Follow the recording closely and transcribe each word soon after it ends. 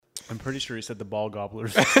I'm pretty sure he said the ball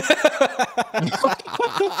gobblers.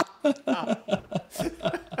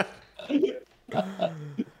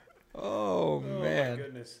 Oh man. My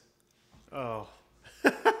goodness. Oh.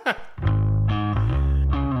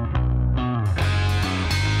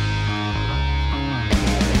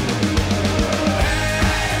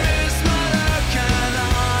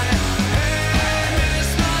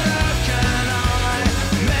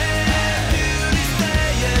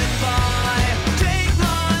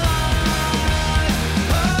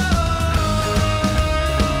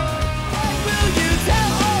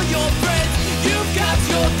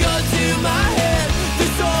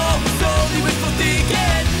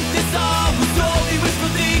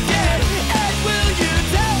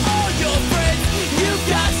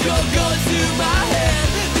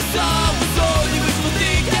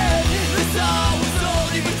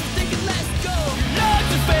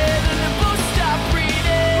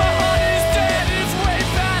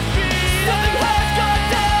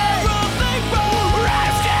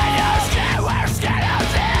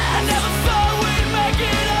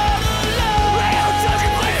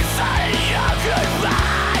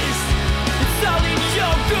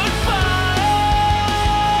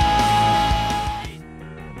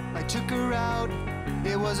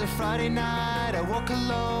 Friday night, I woke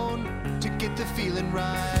alone to get the feeling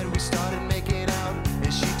right. We started making out,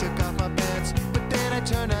 and she took off my pants, but then I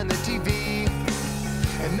turned on the TV,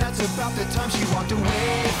 and that's about the time she walked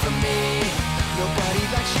away from me. Nobody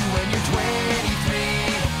likes you when you're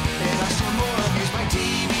 23, and I still more amuse by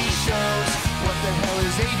TV shows. What the hell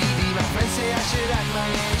is ADD? My friends say I should act my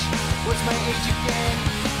age. What's my age again?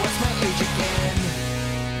 What's my age again?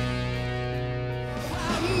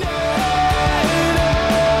 I'm not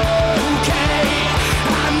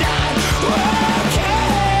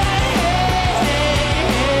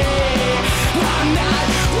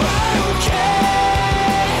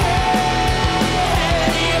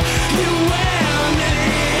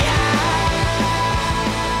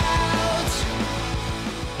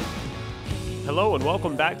Hello and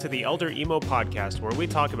welcome back to the Elder Emo Podcast, where we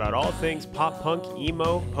talk about all things pop punk,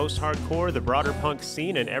 emo, post-hardcore, the broader punk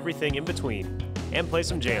scene, and everything in between, and play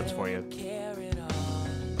some jams for you.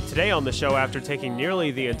 Today on the show, after taking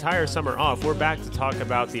nearly the entire summer off, we're back to talk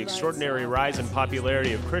about the extraordinary rise in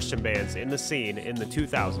popularity of Christian bands in the scene in the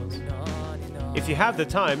 2000s. If you have the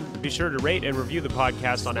time, be sure to rate and review the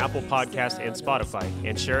podcast on Apple Podcasts and Spotify,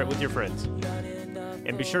 and share it with your friends.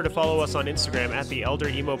 And be sure to follow us on Instagram at the Elder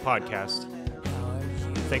Emo Podcast.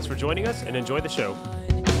 Thanks for joining us, and enjoy the show.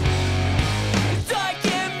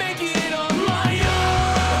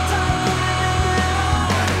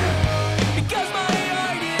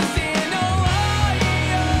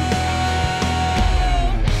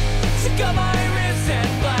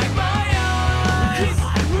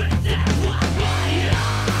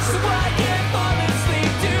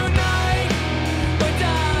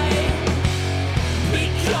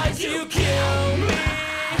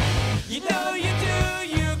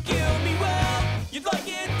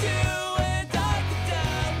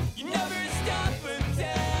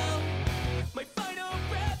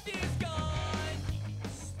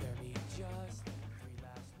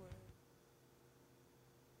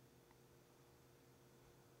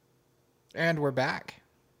 And we're back.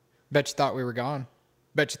 Bet you thought we were gone.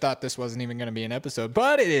 Bet you thought this wasn't even going to be an episode,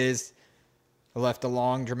 but it is. I left a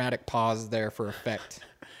long dramatic pause there for effect.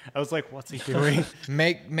 I was like, what's he doing?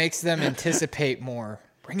 Makes them anticipate more.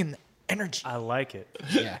 Bring in the energy. I like it.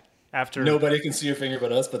 Yeah. After nobody can see your finger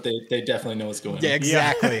but us, but they definitely know what's going on. Yeah,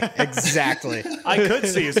 exactly. Yeah. Exactly. I could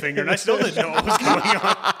see his finger, and I still didn't know what was going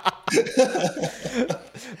on.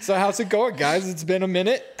 So how's it going, guys? It's been a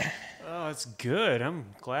minute. Oh, it's good. I'm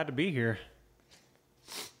glad to be here.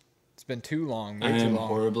 It's been too long. I am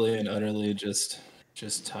horribly and utterly just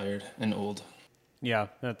tired and old. Yeah,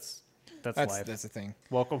 that's life. That's the thing.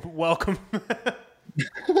 Welcome.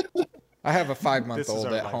 I have a 5-month-old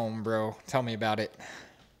at home, bro. Tell me about it.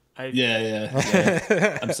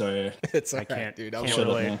 Yeah. I'm sorry. It's all I can't, dude. I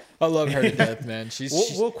love her to death, man.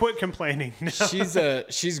 We'll quit complaining.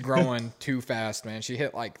 She's growing too fast, man. She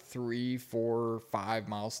hit like 3, 4, 5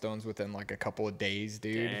 milestones within like a couple of days,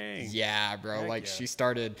 dude. Dang. Yeah, bro. Heck like yeah. she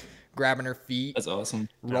started grabbing her feet. That's awesome.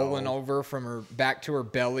 Rolling over from her back to her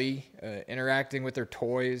belly, interacting with her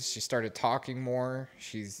toys. She started talking more.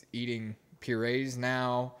 She's eating purees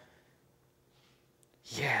now.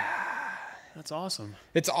 Yeah. That's awesome.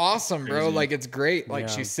 It's awesome, bro. Crazy. Like, it's great. Like,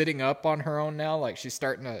 Yeah. she's sitting up on her own now. Like, she's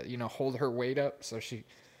starting to, hold her weight up. So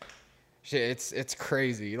it's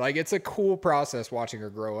crazy. Like, it's a cool process watching her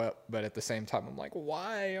grow up. But at the same time, I'm like,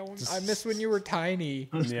 why? I miss when you were tiny.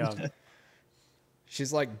 Yeah.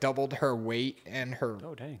 She's like doubled her weight and her.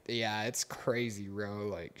 Oh dang. Yeah, it's crazy, bro.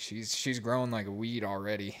 Like she's growing like a weed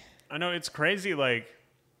already. I know it's crazy, like,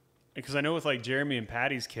 because I know with like Jeremy and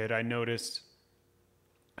Patty's kid, I noticed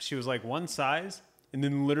she was like one size, and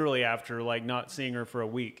then literally after like not seeing her for a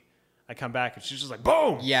week, I come back and she's just like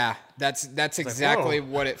boom. Yeah, that's exactly whoa.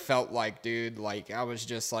 what it felt like, dude. Like I was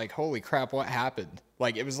just like, holy crap, what happened?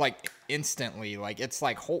 Like it was like instantly. Like it's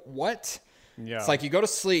like what? Yeah. It's like you go to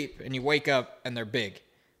sleep and you wake up and they're big.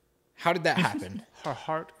 How did that happen? Her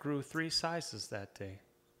heart grew 3 sizes that day.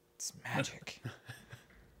 It's magic.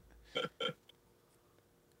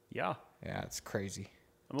 Yeah. Yeah, it's crazy.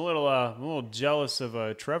 I'm a little jealous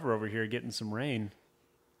of Trevor over here getting some rain.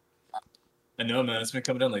 I know, man. It's been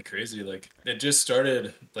coming down like crazy. Like it just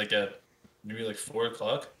started like at maybe like 4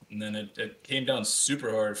 o'clock, and then it came down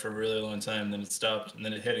super hard for a really long time. And then it stopped, and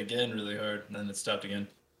then it hit again really hard, and then it stopped again.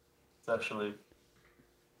 It's actually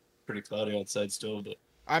pretty cloudy outside still, but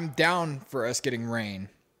I'm down for us getting rain.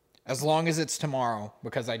 As long as it's tomorrow,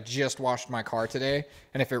 because I just washed my car today,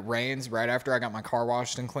 and if it rains right after I got my car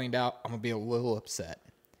washed and cleaned out, I'm gonna be a little upset.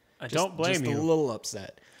 I don't blame you. Just a little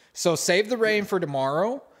upset. So save the rain for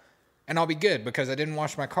tomorrow, and I'll be good because I didn't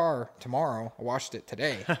wash my car tomorrow. I washed it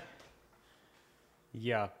today.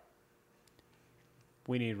 Yeah.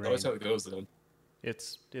 We need rain. that's how it goes though.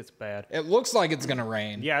 It's bad. It looks like it's gonna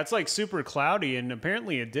rain. Yeah, it's like super cloudy, and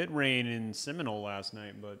apparently it did rain in Seminole last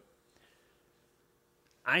night, but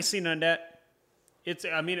I ain't seen none of that.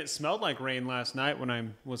 It smelled like rain last night when I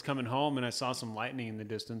was coming home, and I saw some lightning in the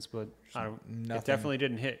distance, but it definitely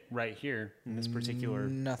didn't hit right here in this particular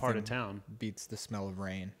part of town. Beats the smell of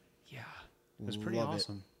rain. Yeah, it was pretty Love it.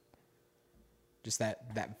 awesome. Just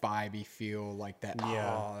that vibey feel, like that.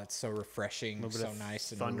 Yeah. Oh, that's so refreshing, so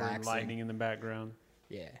nice and thunder relaxing. and lightning in the background.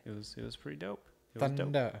 Yeah. It was pretty dope. It was dope.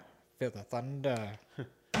 Thunder, feel the thunder.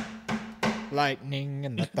 Lightning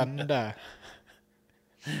and the thunder.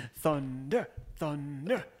 Thunder,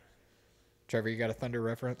 thunder. Trevor, you got a thunder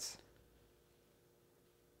reference?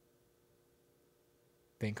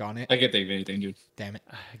 Think on it. I can't think of anything, dude. Damn it.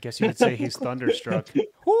 I guess you could say he's thunderstruck.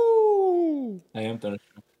 Woo! I am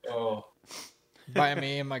thunderstruck. Oh, By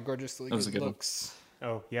me and my gorgeously was a good good one. looks.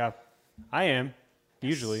 Oh yeah, I am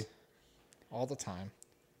usually. All the time.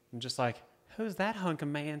 I'm just like, who's that hunk of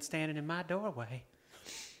man standing in my doorway?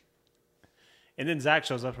 And then Zach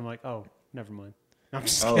shows up, and I'm like, oh, never mind. I'm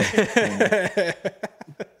just kidding.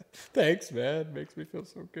 Thanks, man. Makes me feel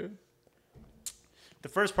so good. The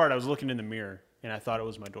first part, I was looking in the mirror, and I thought it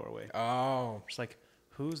was my doorway. Oh. Just like,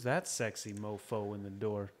 who's that sexy mofo in the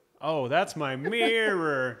door? Oh, that's my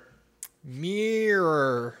mirror.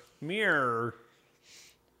 Mirror. Mirror.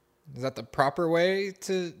 Is that the proper way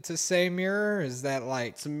to say mirror? Is that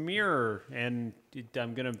like... It's a mirror, and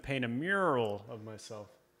I'm going to paint a mural of myself.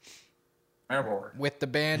 with the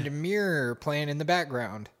band Mirror playing in the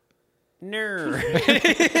background? Ner.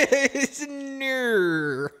 It's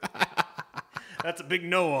Mirror. That's a big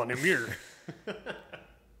no on a mirror.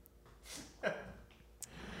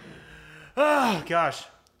 Oh, gosh.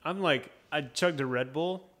 I chugged a Red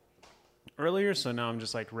Bull earlier, so now I'm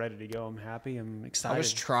just like ready to go. I'm happy. I'm excited. I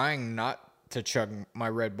was trying not to chug my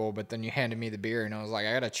Red Bull, but then you handed me the beer, and I was like,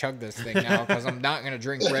 I gotta chug this thing now because I'm not gonna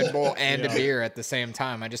drink Red Bull and a beer at the same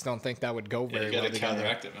time. I just don't think that would go yeah, very you well gotta together.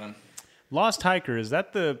 counteract it, man. Lost Hiker, is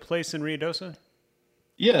that the place in Ruidoso?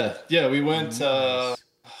 Yeah, we went. Nice.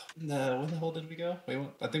 When the hell did we go?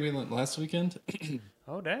 I think we went last weekend.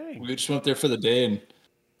 Oh, dang. We just went there for the day and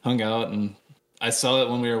hung out, and I saw it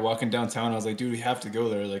when we were walking downtown. I was like, dude, we have to go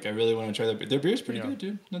there. Like, I really want to try that. Their beer's pretty good,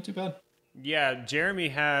 dude. Not too bad. Yeah, Jeremy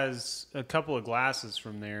has a couple of glasses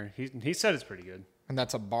from there. He said it's pretty good. And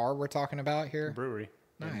that's a bar we're talking about here? Brewery.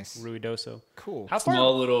 Nice. In Ruidoso. Cool. How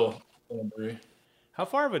Small far, little brewery. how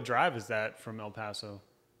far of a drive is that from El Paso?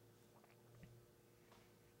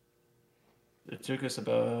 It took us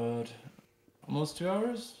about almost 2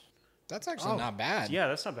 hours. That's actually not bad. Yeah,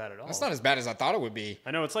 that's not bad at all. That's not as bad as I thought it would be.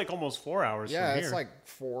 I know, it's like almost 4 hours Yeah, from it's here. like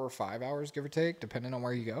 4 or 5 hours, give or take, depending on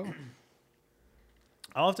where you go.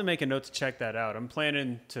 I'll have to make a note to check that out. I'm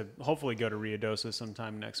planning to hopefully go to Ruidoso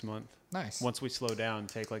sometime next month. Nice. Once we slow down,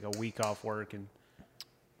 take like a week off work and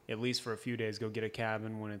at least for a few days go get a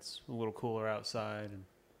cabin when it's a little cooler outside and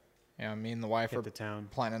Yeah, me and the wife hit are the town.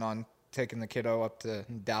 planning on taking the kiddo up to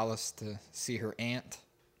Dallas to see her aunt.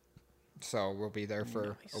 So we'll be there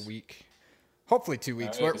for a week. Hopefully 2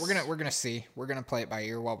 weeks. Nice. We're gonna see. We're gonna play it by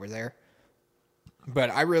ear while we're there. But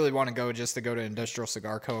I really want to go just to go to Industrial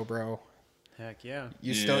Cigar Co, bro. Heck yeah.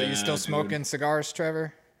 You Yeah, still dude. smoking cigars,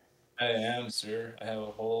 Trevor? I am, sir. I have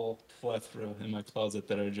a whole plethora in my closet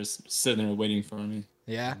that are just sitting there waiting for me.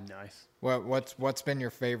 Yeah. Nice. What's been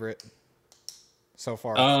your favorite? so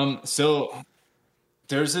far? So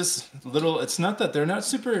there's this little. It's not that they're not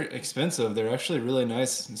super expensive. They're actually really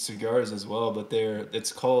nice cigars as well. But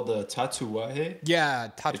it's called Tatuaje. Yeah,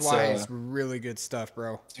 Tatuaje It's is really good stuff,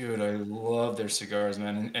 bro. dude, I love their cigars,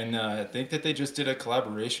 man. And I think that they just did a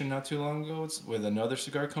collaboration not too long ago with another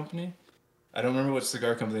cigar company. I don't remember which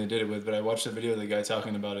cigar company they did it with, but I watched a video of the guy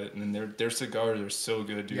talking about it, and their cigars are so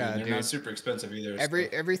good, dude. Yeah, And they're dude. not super expensive either.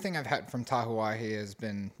 Everything I've had from Tahuahe has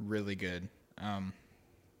been really good.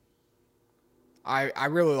 I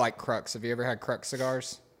really like Crux. Have you ever had Crux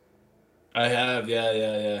cigars? I have,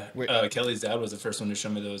 yeah. Wait. Kelly's dad was the first one to show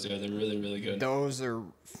me those. Yeah, they're really, really good. Those are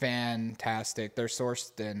fantastic. They're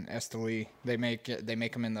sourced in Esteli. They make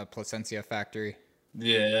them in the Placencia factory.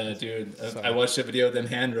 Yeah, dude. I watched a video of them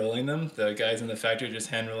hand rolling them. The guys in the factory just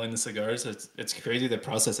hand rolling the cigars. It's crazy the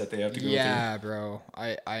process that they have to go through. Yeah, bro.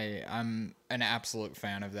 I'm an absolute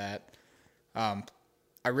fan of that.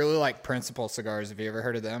 I really like Principal cigars. Have you ever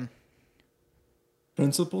heard of them?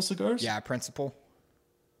 Principal cigars? Yeah, Principal.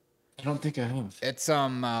 I don't think I have. It's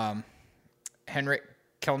Henrik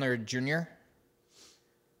Kellner Jr.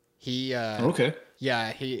 He Okay.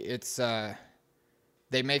 Yeah,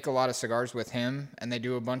 they make a lot of cigars with him, and they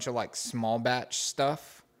do a bunch of like small batch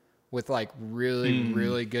stuff with like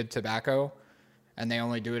really good tobacco, and they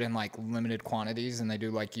only do it in like limited quantities, and they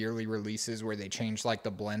do like yearly releases where they change like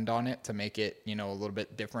the blend on it to make it, a little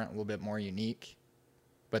bit different, a little bit more unique.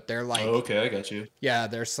 But they're like, oh, okay, I got you. Yeah,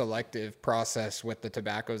 their selective process with the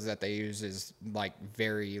tobaccos that they use is like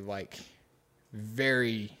very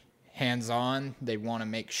hands-on. They want to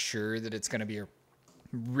make sure that it's going to be a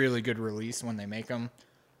really good release when they make them.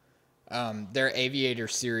 Their Aviator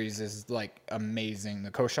series is like amazing.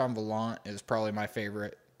 The Cochon Volant is probably my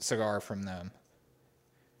favorite cigar from them.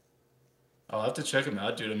 I'll have to check them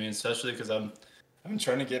out, dude. I mean, especially because I'm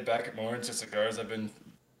trying to get back more into cigars. I've been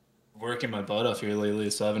working my butt off here lately,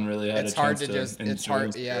 so I haven't really had a chance to enjoy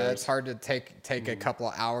cigars. It's hard to take a couple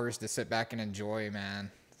of hours to sit back and enjoy, man.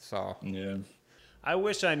 So yeah. I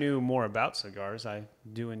wish I knew more about cigars. I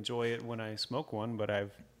do enjoy it when I smoke one, but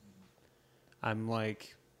I'm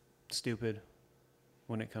like stupid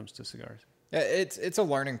when it comes to cigars. It's a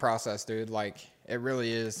learning process, dude. Like it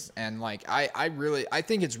really is, and like I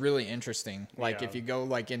think it's really interesting. Like if you go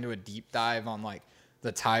like into a deep dive on like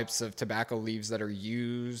the types of tobacco leaves that are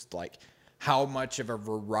used, like how much of a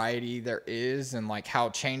variety there is, and like how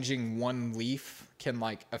changing one leaf can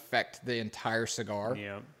like affect the entire cigar.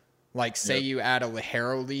 Yeah. Like say you add a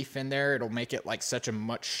Ligero leaf in there, it'll make it like such a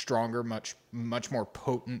much stronger, much more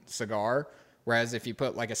potent cigar. Whereas if you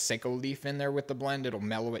put like a Seco leaf in there with the blend, it'll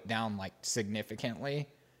mellow it down like significantly.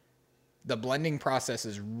 The blending process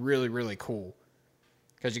is really, really cool.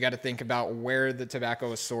 Because you got to think about where the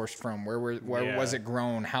tobacco is sourced from, where was it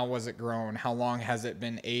grown, how was it grown, how long has it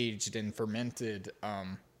been aged and fermented,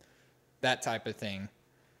 that type of thing.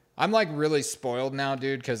 I'm like really spoiled now,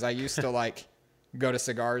 dude, because I used to like go to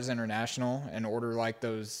Cigars International and order like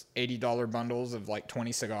those $80 bundles of like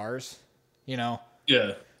 20 cigars, Yeah.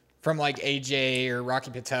 From like AJ or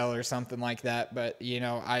Rocky Patel or something like that. But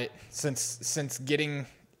I since getting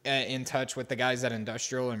in touch with the guys at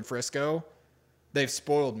Industrial in Frisco, they've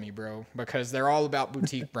spoiled me, bro, because they're all about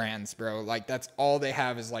boutique brands, bro. Like that's all they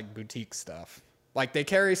have is like boutique stuff. Like they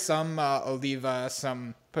carry some Oliva,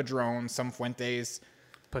 some Padron, some Fuentes.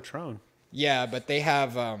 Patron. Yeah, but they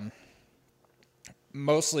have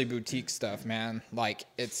mostly boutique stuff, man. Like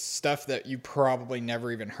it's stuff that you probably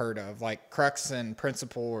never even heard of. Like Crux and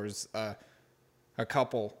Principal is a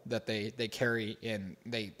couple that they carry in.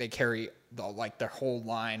 They carry their whole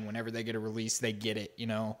line. Whenever they get a release, they get it.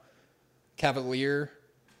 Cavalier,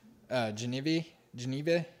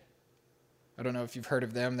 Geneve. I don't know if you've heard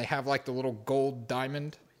of them. They have like the little gold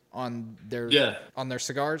diamond on their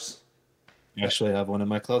cigars. I actually have one in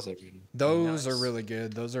my closet. Those are really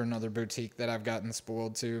good. Those are another boutique that I've gotten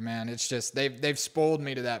spoiled to, man. It's just they've spoiled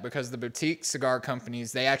me to that because the boutique cigar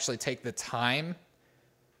companies, they actually take the time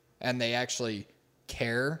and they actually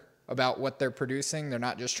care about what they're producing. They're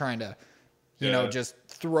not just trying to just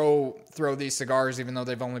throw these cigars even though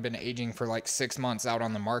they've only been aging for like 6 months out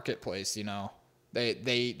on the marketplace,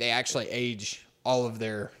 They actually age all of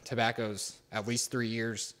their tobaccos at least 3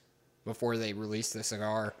 years before they release the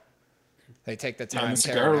cigar. They take the time. The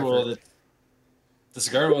cigar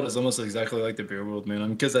world is almost exactly like the beer world,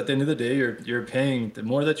 man. Because at the end of the day, you're paying. The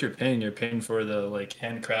more that you're paying for the like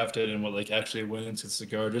handcrafted and what like actually went into the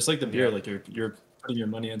cigar. Just like the beer, like you're putting your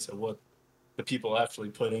money into what the people actually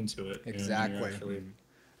put into it. Exactly.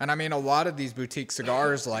 And I mean, a lot of these boutique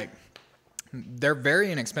cigars, like they're very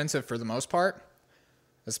inexpensive for the most part,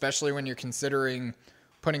 especially when you're considering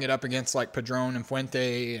putting it up against like Padron and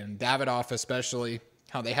Fuente and Davidoff especially,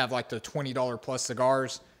 how they have like the $20 plus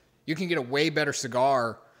cigars. You can get a way better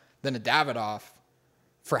cigar than a Davidoff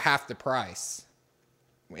for half the price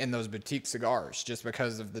in those boutique cigars, just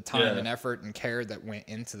because of the time and effort and care that went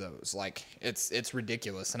into those. Like, it's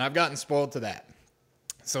ridiculous. And I've gotten spoiled to that.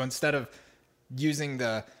 So instead of using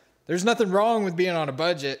there's nothing wrong with being on a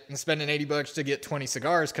budget and spending $80 to get 20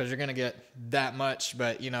 cigars, because you're going to get that much,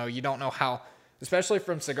 but you know, you don't know how, especially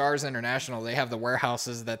from Cigars International, they have the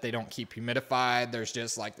warehouses that they don't keep humidified. There's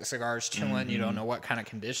just like the cigars chilling. You don't know what kind of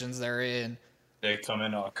conditions they're in. They come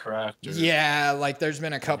in all cracked. Yeah, like there's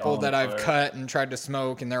been a couple that I've cut and tried to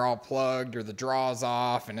smoke and they're all plugged or the draw's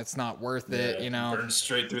off and it's not worth it, you know. Burn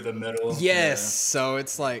straight through the middle. Yes, so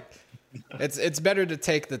it's like it's better to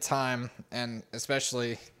take the time and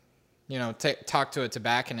especially, you know, talk to a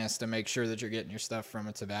tobacconist to make sure that you're getting your stuff from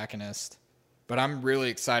a tobacconist. But I'm really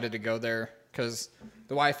excited to go there because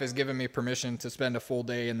the wife has given me permission to spend a full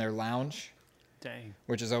day in their lounge. Dang.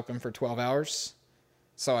 Which is open for 12 hours.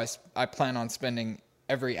 So I plan on spending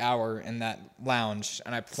every hour in that lounge,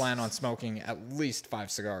 and I plan on smoking at least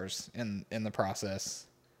 5 cigars in the process.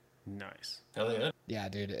 Nice. Hell yeah. Yeah,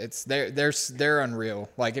 dude, they're unreal.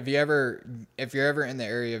 Like if you're ever in the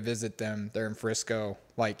area, visit them. They're in Frisco.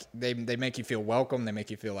 Like they make you feel welcome. They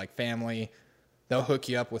make you feel like family. They'll hook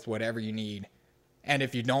you up with whatever you need. And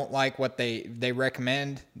if you don't like what they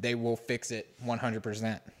recommend, they will fix it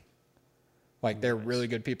 100%. Like they're really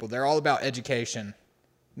good people. They're all about education,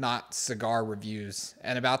 not cigar reviews,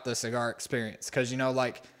 and about the cigar experience. Because, you know,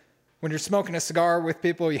 like when you're smoking a cigar with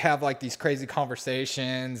people, you have like these crazy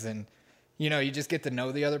conversations and, you know, you just get to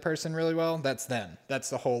know the other person really well. That's them. That's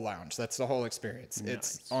the whole lounge. That's the whole experience. Nice.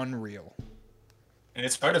 It's unreal. And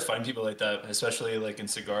it's hard to find people like that, especially like in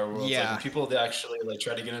cigar world. Yeah. Like people that actually like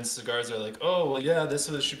try to get into cigars are like, oh, well, yeah, this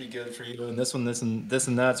one should be good for you. And this one, this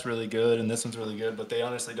and that's really good. And this one's really good. But they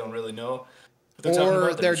honestly don't really know.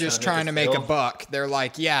 Or they're just trying to make a buck. They're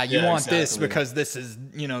like, yeah, you want this because this is,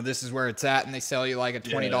 you know, this is where it's at. And they sell you like a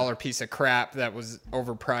 $20 piece of crap that was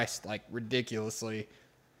overpriced like ridiculously.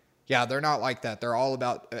 Yeah, they're not like that. They're all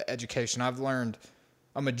about education. I've learned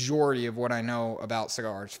a majority of what I know about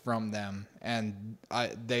cigars from them. And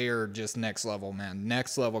they are just next level, man.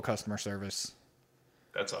 Next level customer service.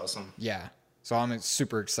 That's awesome. Yeah. So I'm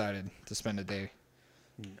super excited to spend a day.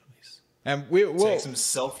 Nice. And we'll take some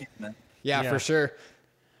selfies, man. Yeah, for sure.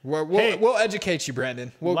 We'll educate you,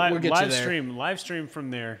 Brandon. We'll get you there. Live stream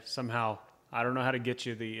from there somehow. I don't know how to get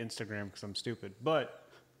you the Instagram because I'm stupid, but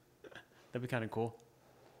that'd be kind of cool.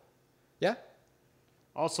 Yeah.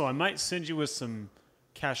 Also, I might send you with some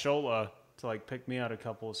cashola to like pick me out a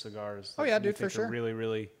couple of cigars. Oh yeah, dude, for sure. Really,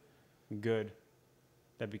 really good.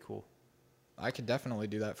 That'd be cool. I could definitely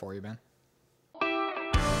do that for you, man.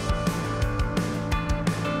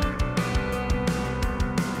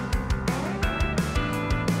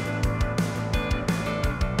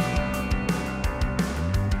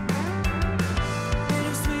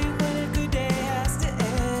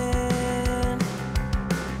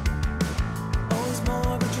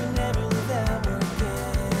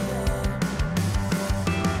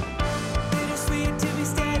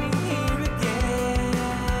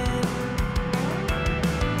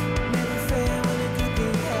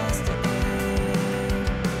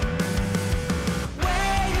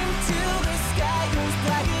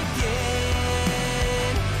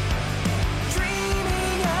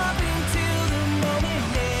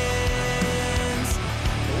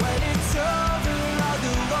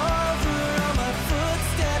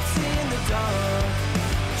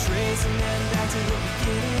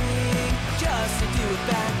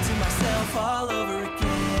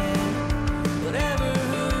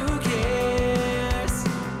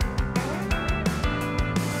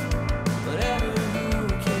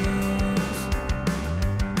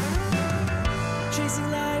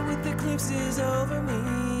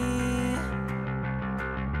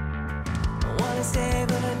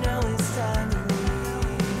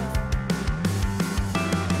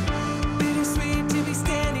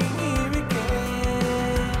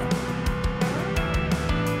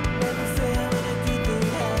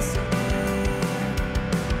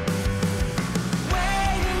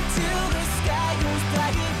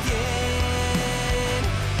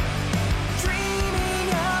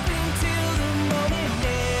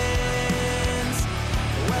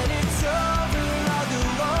 When it's over, I'll go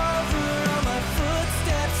over all my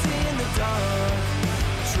footsteps in the dark.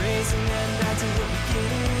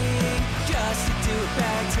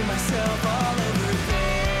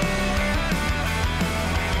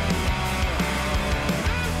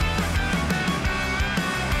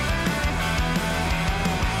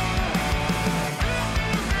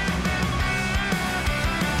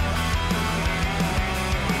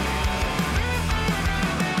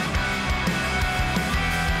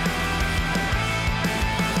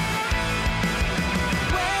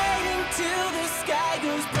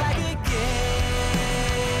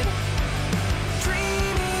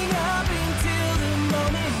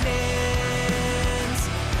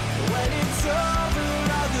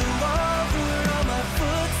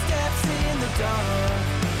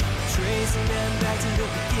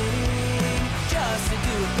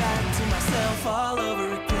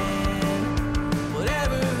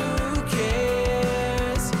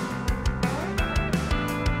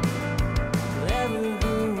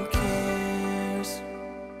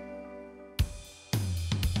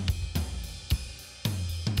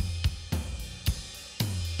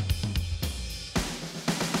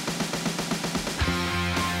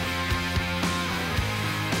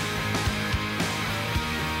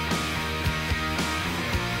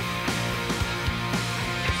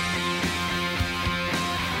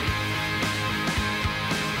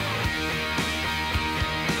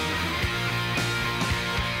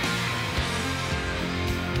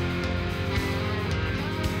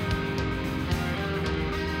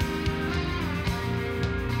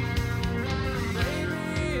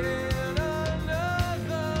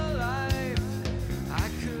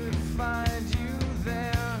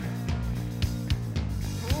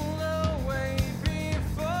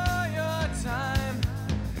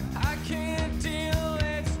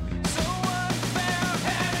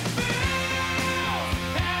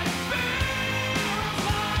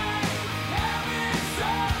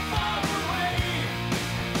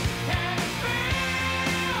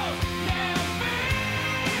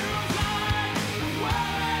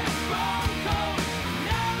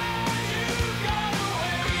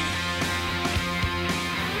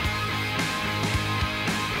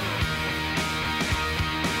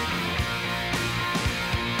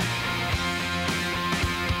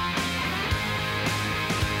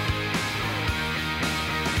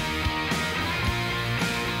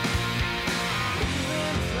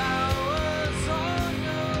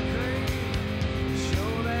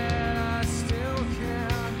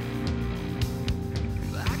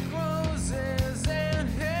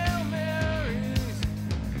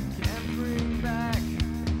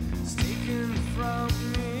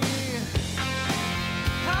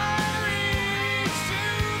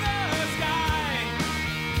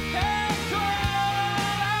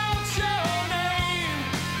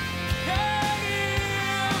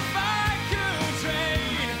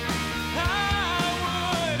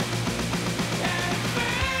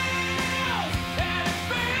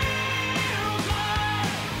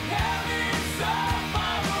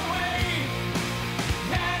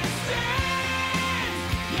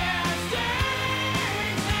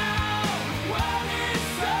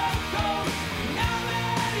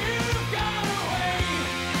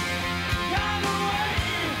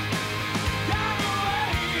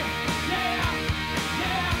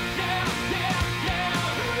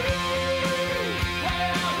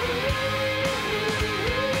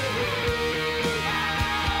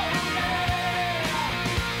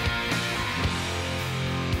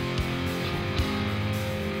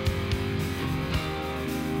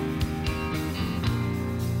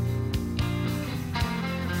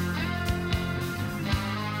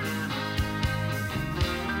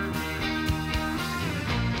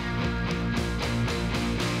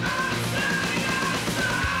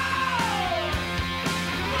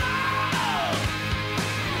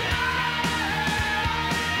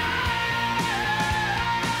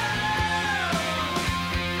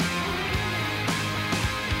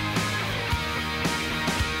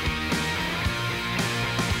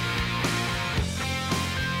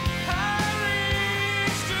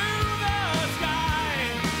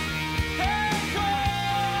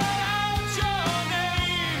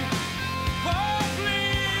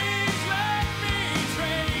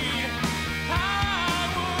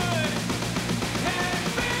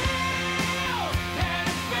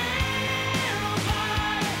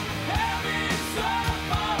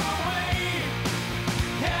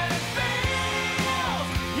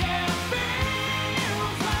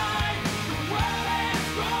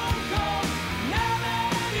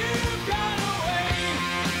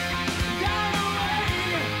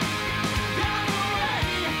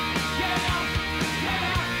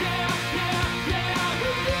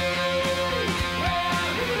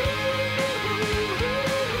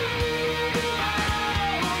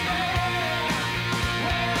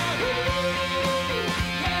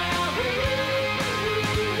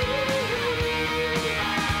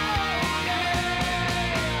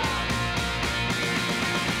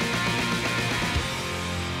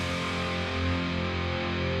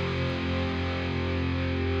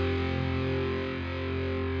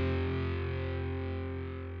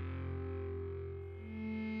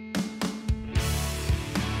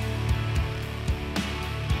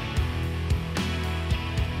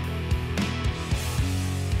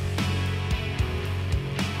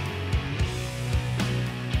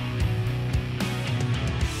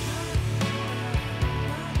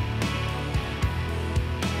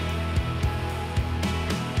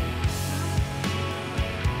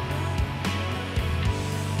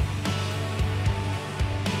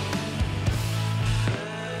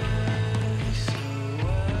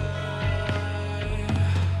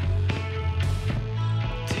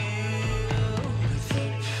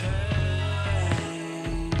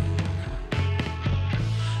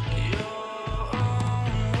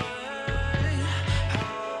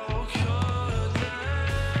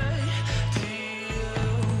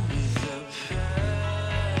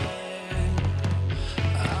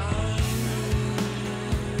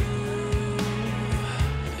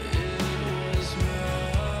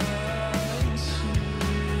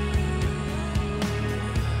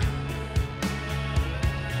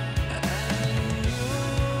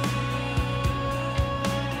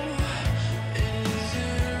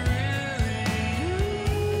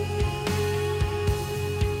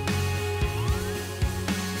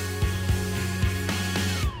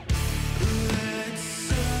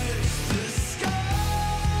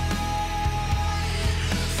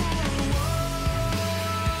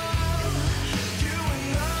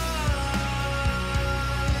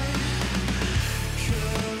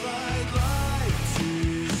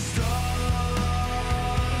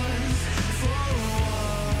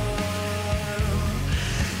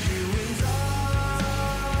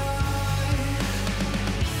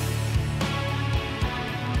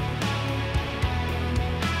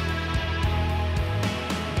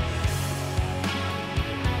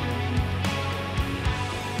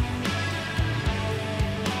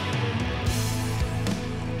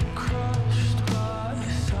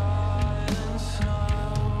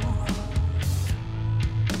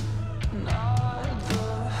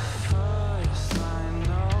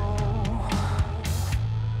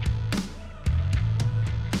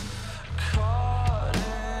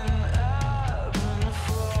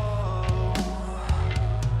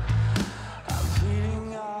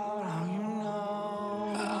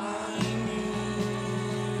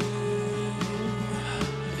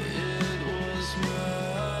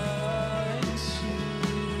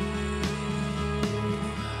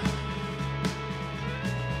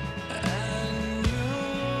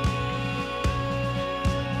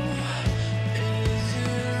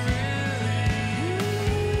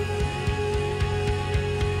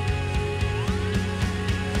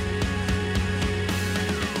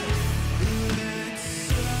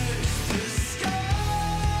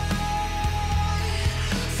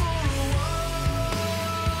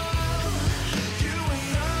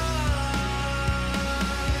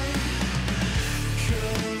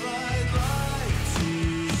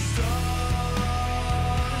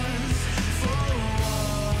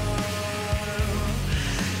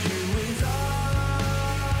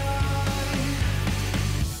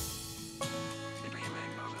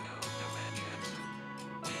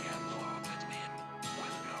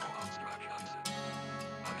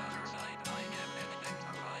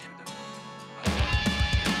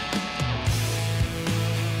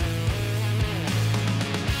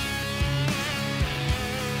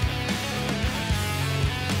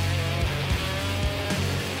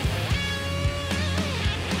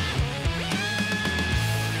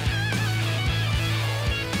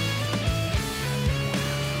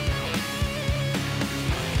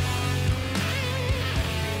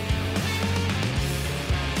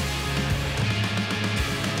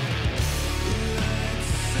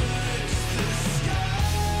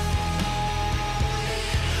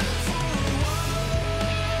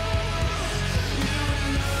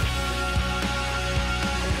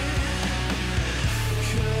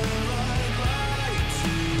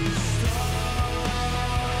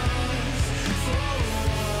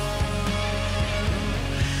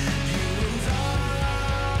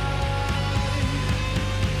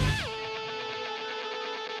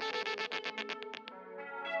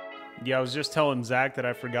 Yeah, I was just telling Zach that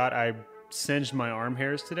I forgot I singed my arm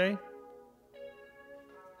hairs today.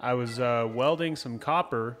 I was welding some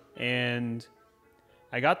copper, and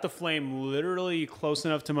I got the flame literally close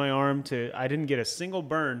enough to my arm I didn't get a single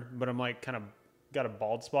burn, but I'm like kind of got a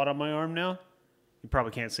bald spot on my arm now. You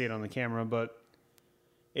probably can't see it on the camera, but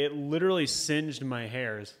it literally singed my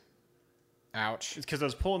hairs. Ouch. It's because I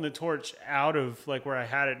was pulling the torch out of like where I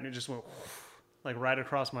had it, and it just went like right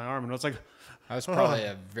across my arm, and I was like, that was probably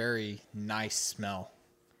a very nice smell.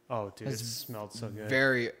 oh, dude, it smelled so good.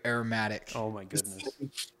 Very aromatic. Oh my goodness.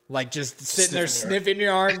 Like just sitting there sniffing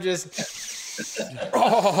your arm, just.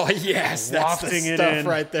 Oh yes, that's Wafting the it stuff in.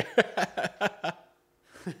 right there.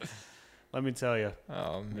 Let me tell you.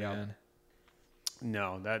 Oh man.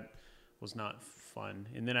 No, that was not fun.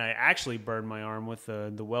 And then I actually burned my arm with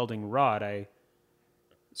the welding rod. I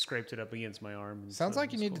scraped it up against my arm. Sounds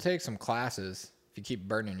like you need to take some classes if you keep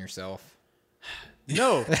burning yourself.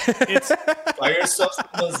 No, it's Buy yourself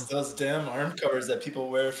those damn arm covers that people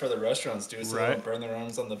wear for the restaurants, dude, so they Right. don't burn their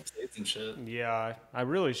arms on the plates and shit. yeah, I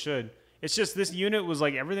really should. It's just this unit was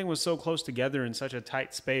like everything was so close together in such a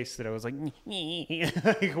tight space that I was like,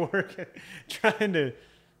 like working, trying to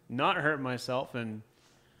not hurt myself. And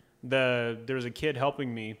there was a kid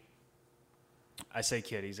helping me. I say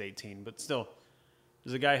kid, he's 18, but still,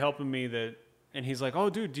 there's a guy helping me and he's like, "Oh,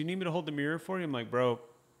 dude, do you need me to hold the mirror for you?" I'm like, "Bro,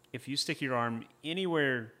 if you stick your arm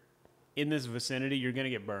anywhere in this vicinity, you're gonna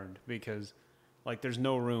get burned because like there's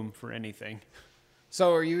no room for anything."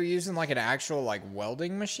 So are you using like an actual like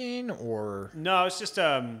welding machine or? No, it's just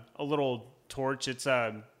a little torch. It's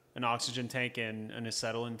an oxygen tank and an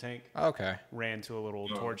acetylene tank. Okay. Ran to a little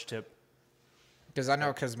torch tip. Because I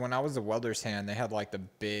know, because when I was a welder's hand, they had like the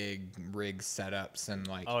big rig setups and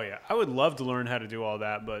like. Oh yeah, I would love to learn how to do all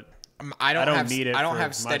that, but I don't don't need it I don't for have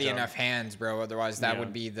my steady job. enough hands, bro. Otherwise, that Yeah.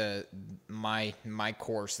 would be my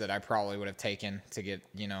course that I probably would have taken to get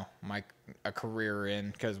a career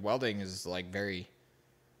in. Because welding is like very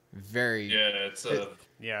Yeah, it's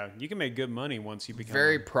yeah, you can make good money once you become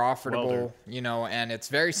very a profitable, welder. and it's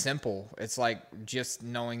very simple. It's like just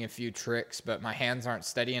knowing a few tricks, but my hands aren't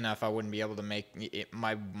steady enough. I wouldn't be able to make it.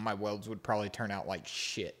 My welds would probably turn out like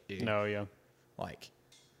shit, dude. No, yeah. Like,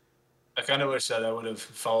 I kind of wish that I would have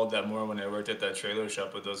followed that more when I worked at that trailer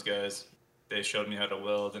shop with those guys. They showed me how to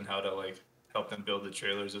weld and how to like help them build the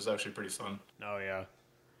trailers. It was actually pretty fun. Oh yeah. I'll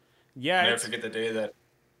Yeah, never forget the day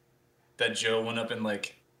that Joe went up and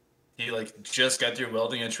like he like just got through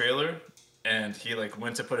welding a trailer and he like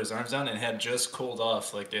went to put his arms down and had just cooled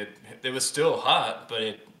off. Like it was still hot,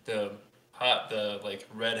 but the like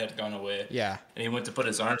red had gone away. yeah. And he went to put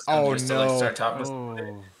his arms down Oh, just to like no. start talking to somebody.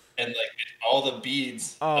 And like all the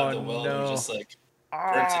beads of the weld were just like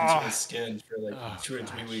burnt into his skin for like 2 or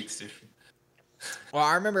 3 weeks, dude. Well,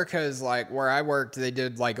 I remember because like where I worked, they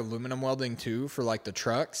did like aluminum welding too for like the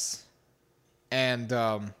trucks, and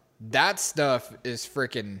that stuff is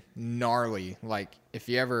freaking gnarly. Like if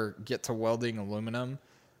you ever get to welding aluminum,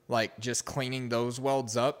 like just cleaning those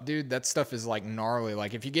welds up, dude, that stuff is like gnarly.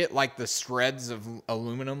 Like if you get like the shreds of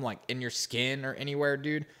aluminum like in your skin or anywhere,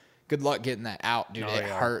 dude, good luck getting that out, dude. Oh, It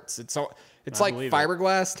yeah. hurts. It's I like believe it.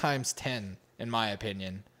 fiberglass times 10, in my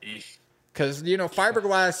opinion. Eesh. Because,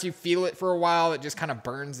 fiberglass, you feel it for a while. It just kind of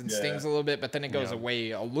burns and Yeah. stings a little bit, but then it goes Yeah.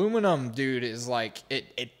 away. Aluminum, dude, is like,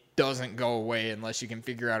 it doesn't go away unless you can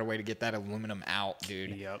figure out a way to get that aluminum out,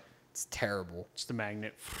 dude. Yep. It's terrible. Just a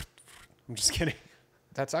magnet. I'm just kidding.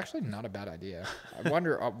 That's actually not a bad idea. I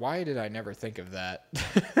wonder, why did I never think of that?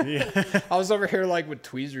 Yeah. I was over here, like, with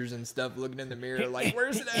tweezers and stuff, looking in the mirror, like,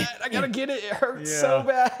 where's it at? I gotta get it. It hurts so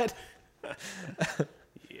bad.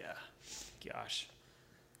 Yeah. Gosh.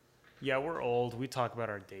 Yeah, we're old. We talk about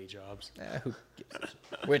our day jobs.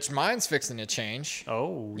 Which mine's fixing to change.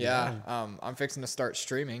 Oh, Yeah, I'm fixing to start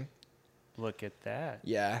streaming. Look at that.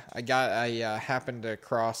 Yeah, I happened to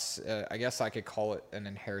cross, I guess I could call it an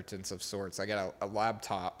inheritance of sorts. I got a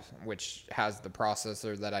laptop, which has the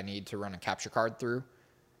processor that I need to run a capture card through.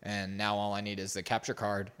 And now all I need is the capture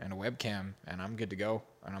card and a webcam, and I'm good to go.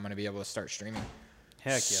 And I'm going to be able to start streaming.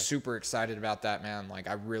 Heck yeah. Super excited about that, man. Like,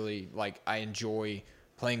 I enjoy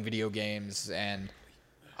playing video games, and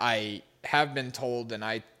I have been told, and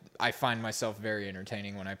I find myself very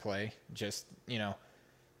entertaining when I play. Just,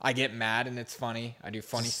 I get mad and it's funny. I do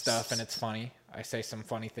funny stuff and it's funny. I say some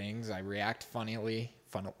funny things. I react funnily.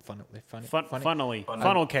 Funnel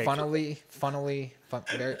cake.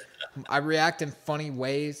 I react in funny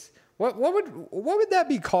ways. What would that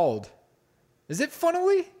be called? Is it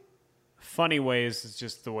funnily? Funny ways is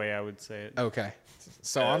just the way I would say it. Okay.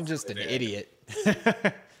 So I'm just an idiot.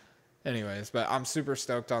 Anyways, but I'm super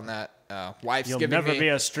stoked on that. Wife's You'll giving never me... be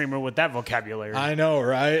a streamer with that vocabulary. I know,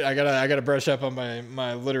 right? I gotta brush up on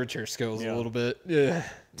my literature skills a little bit. Yeah.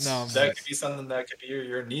 No, That could be something that could be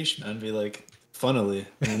your niche, man. Be like, funnily,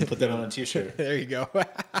 and put that on a t-shirt. there you go.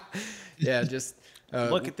 Yeah, just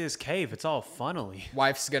Look at this cave. It's all funnily.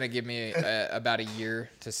 wife's gonna give me about a year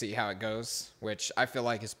to see how it goes, which I feel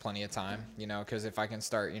like is plenty of time, because if I can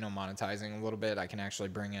start, monetizing a little bit, I can actually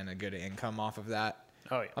bring in a good income off of that.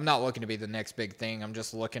 Oh, yeah. I'm not looking to be the next big thing. I'm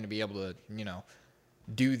just looking to be able to,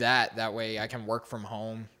 do that. That way I can work from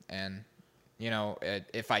home and,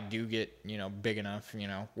 if I do get, big enough,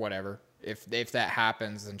 whatever. If that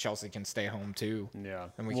happens, then Chelsea can stay home too. Yeah.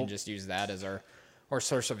 And we can just use that as our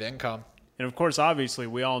source of income. And of course, obviously,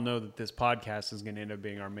 we all know that this podcast is going to end up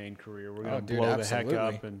being our main career. We're going to blow the heck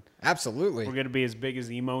up, and absolutely, we're going to be as big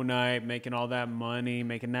as Emo Night, making all that money,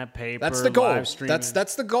 making that paper. That's the goal. Live streaming.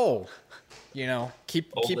 That's the goal.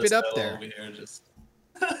 Keep it up there. Over here, just...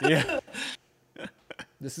 Yeah,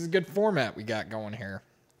 This is a good format we got going here.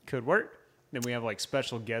 could work. Then we have like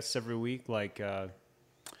special guests every week, like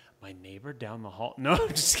my neighbor down the hall. No, I'm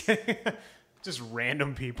just kidding. Just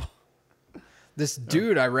random people. This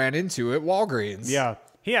dude I ran into at Walgreens. Yeah,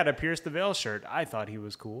 he had a Pierce the Veil shirt. I thought he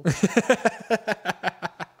was cool.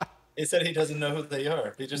 He said he doesn't know who they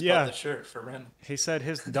are. He just bought the shirt for random. He said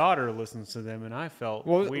his daughter listens to them, and I felt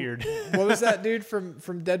weird. What was that dude from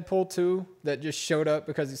Deadpool 2 that just showed up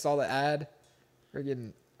because he saw the ad?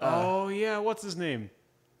 Friggin', Oh yeah, what's his name?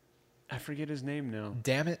 I forget his name now.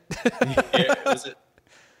 damn it. Yeah, was it?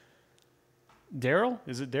 Daryl?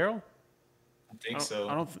 Is it Daryl? I think so.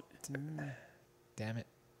 I don't. Damn it.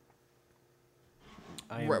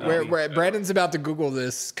 IMDb. Brandon's about to Google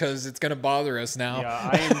this because it's going to bother us now.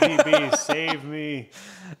 Yeah, IMDb, save me.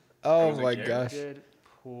 Oh my gosh.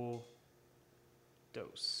 Deadpool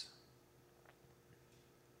dose.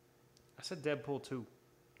 I said Deadpool 2.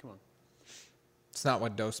 Come on. It's not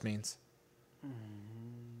what dose means.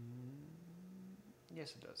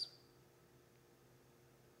 Yes, it does.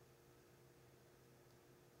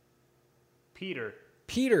 Peter.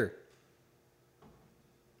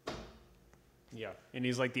 Yeah, and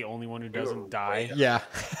he's like the only one who doesn't die. Yeah.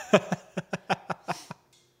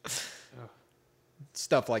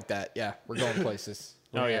 Stuff like that. Yeah, we're going places.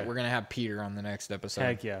 We're going to have Peter on the next episode.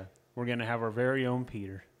 Heck yeah. We're going to have our very own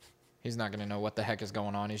Peter. He's not going to know what the heck is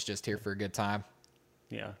going on. He's just here for a good time.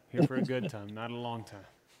 Yeah, here for a good time, not a long time.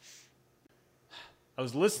 I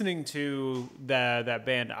was listening to that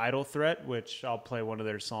band Idle Threat, which I'll play one of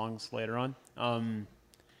their songs later on.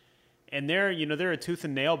 And they're a Tooth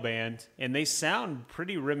and Nail band, and they sound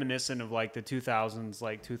pretty reminiscent of like the 2000s,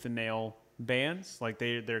 like Tooth and Nail bands. Like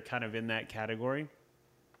they're kind of in that category.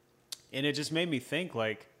 And it just made me think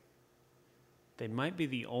like they might be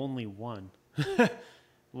the only one.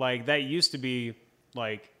 Like that used to be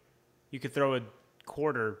like you could throw a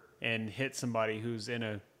quarter and hit somebody who's in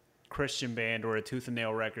a Christian band or a Tooth and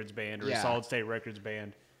Nail Records band or a Solid State Records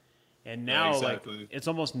band. And now, like, it's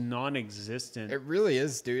almost non-existent. It really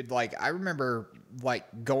is, dude. Like, I remember,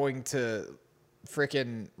 like, going to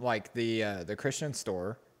freaking, like, the Christian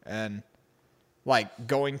store and, like,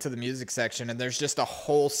 going to the music section, and there's just a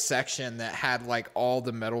whole section that had, like, all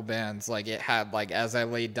the metal bands. Like, it had, like, As I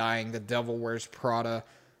Lay Dying, The Devil Wears Prada,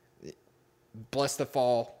 Bless the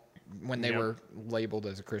Fall, when they were labeled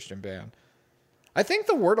as a Christian band. I think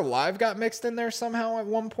The Word Alive got mixed in there somehow at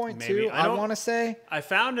one point, too, I want to say. I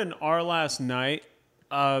found an Our Last Night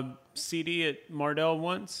CD at Mardell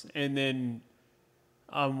once, and then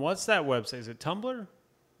what's that website? Is it Tumblr?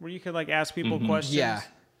 Where you could, like, ask people questions? Yeah.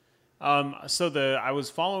 So I was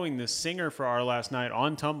following the singer for Our Last Night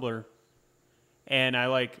on Tumblr,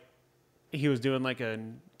 and he was doing, like, a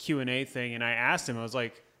Q&A thing, and I asked him, I was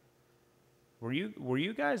like, were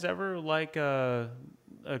you guys ever, like, a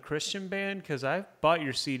Christian band? Because I bought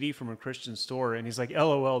your CD from a Christian store. And he's like,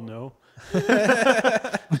 LOL, no.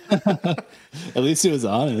 At least he was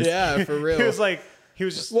honest. Yeah, for real. He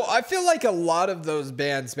was just... Well, I feel like a lot of those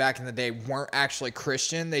bands back in the day weren't actually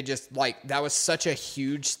Christian. They just, like, that was such a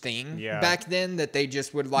huge thing back then that they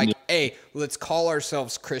just would, like, hey, let's call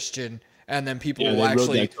ourselves Christian. And then people will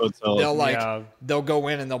actually, they'll go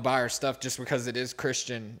in and they'll buy our stuff just because it is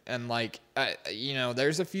Christian. And like,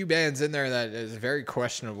 there's a few bands in there that is very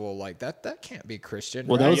questionable. Like that can't be Christian.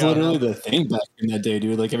 Well, that was literally the thing back in that day,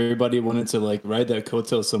 dude. Like everybody wanted to like ride that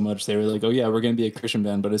coattail so much. They were like, oh yeah, we're going to be a Christian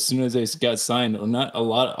band. But as soon as they got signed, or not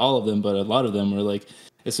all of them, but a lot of them were like,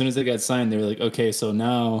 as soon as they got signed, they were like, okay, so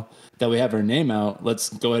now that we have our name out, let's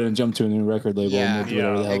go ahead and jump to a new record label and we'll do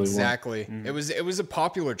whatever the hell exactly. we want. It was a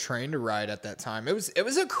popular train to ride at that time. It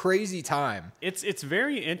was a crazy time. It's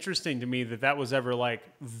very interesting to me that was ever like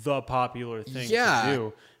the popular thing Yeah. to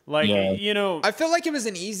do. Like, you know, I feel like it was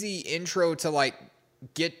an easy intro to like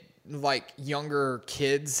get like younger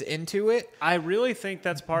kids into it. I really think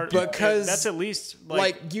that's because that's at least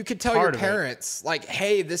like you could tell your parents like,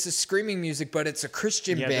 hey, this is screaming music, but it's a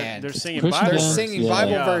Christian band. They're singing Christian Bible. They're bands, singing yeah.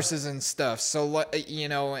 Bible Yeah. verses and stuff. So you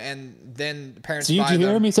know, and then the parents So buy did you hear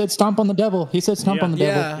them. him? He said, "Stomp on the devil." He said, "Stomp Yeah. on the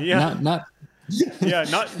devil." Yeah. Not. Yeah,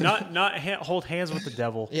 not hold hands with the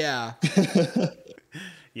devil. Yeah.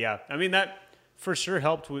 Yeah, I mean that for sure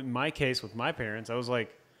helped with my case with my parents. I was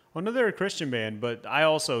like, oh no, they're a Christian band, but I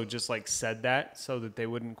also just like said that so that they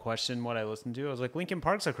wouldn't question what I listened to. I was like, Linkin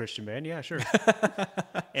Park's a Christian band, yeah, sure.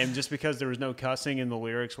 And just because there was no cussing and the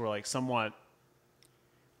lyrics were like somewhat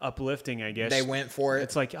uplifting, I guess They went for it.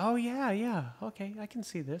 It's like, oh yeah, okay, I can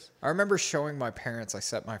see this. I remember showing my parents I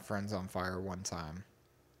set my friends on fire one time.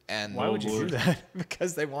 And Why would you do that?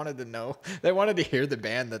 Because they wanted to know. They wanted to hear the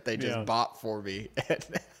band that they just Yeah. bought for me.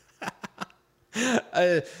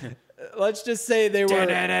 Let's just say they were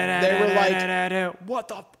like, what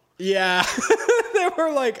the? yeah, they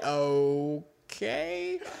were like,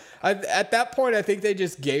 okay. At that point, I think they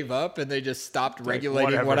just gave up and they just stopped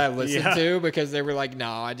regulating what I whatever. listened Yeah. to because they were like, no,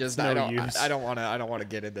 I no don't use. I don't want to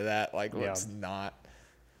get into that. Like, let's not.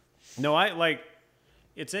 No,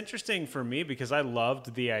 it's interesting for me because I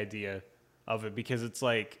loved the idea of it because it's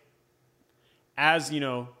like, as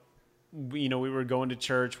we were going to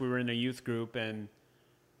church, we were in a youth group, and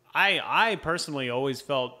I personally always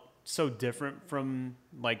felt so different from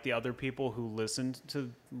like the other people who listened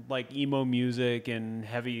to like emo music and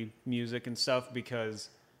heavy music and stuff because,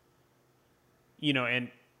 and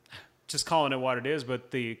just calling it what it is,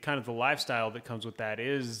 but the kind of the lifestyle that comes with that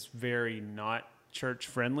is very not church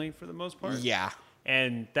friendly for the most part. Yeah.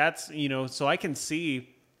 And that's, so I can see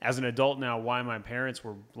as an adult now why my parents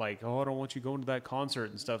were like, oh, I don't want you going to that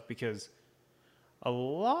concert and stuff, because a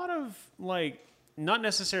lot of like, not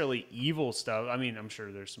necessarily evil stuff. I mean, I'm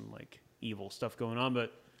sure there's some like evil stuff going on,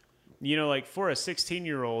 but like for a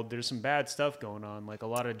 16-year-old, there's some bad stuff going on, like a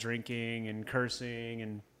lot of drinking and cursing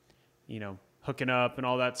and, hooking up and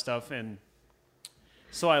all that stuff. And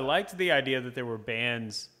so I liked the idea that there were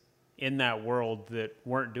bands in that world that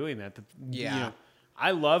weren't doing that. Yeah.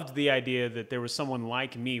 I loved the idea that there was someone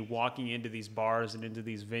like me walking into these bars and into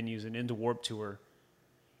these venues and into Warped Tour,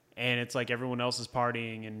 and it's like everyone else is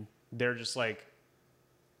partying and they're just like,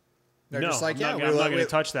 They're no, just like, I'm yeah, not going to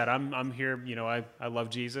touch that. I'm here. I love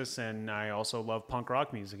Jesus and I also love punk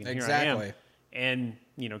rock music, and here I am. And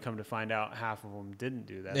come to find out, half of them didn't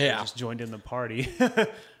do that. Yeah. They just joined in the party.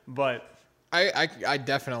 But I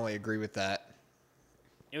definitely agree with that.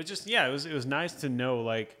 it was just, it was nice to know,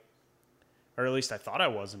 like, or at least I thought I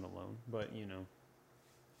wasn't alone, but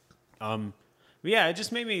yeah, it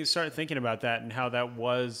just made me start thinking about that and how that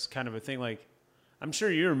was kind of a thing. Like, I'm sure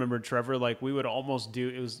you remember, Trevor, like we would almost do,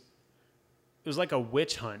 it was like a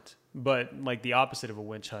witch hunt, but like the opposite of a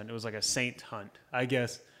witch hunt. It was like a saint hunt, I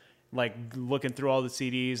guess. Like looking through all the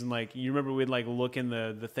CDs and like, you remember we'd like look in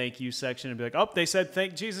the thank you section and be like, oh, they said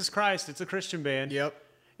thank Jesus Christ. It's a Christian band. Yep.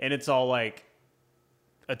 And it's all like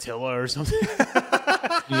Attila or something.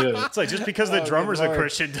 Yeah. It's like, just because the drummer's good a Lord.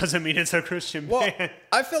 Christian doesn't mean it's a Christian Well, band.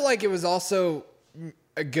 I feel like it was also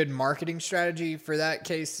a good marketing strategy for that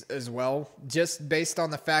case as well, just based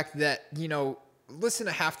on the fact that, listen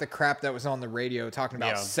to half the crap that was on the radio talking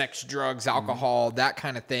about sex, drugs, alcohol, that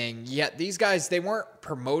kind of thing. Yet these guys, they weren't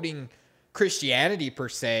promoting Christianity per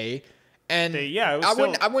se. And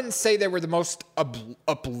I wouldn't say they were the most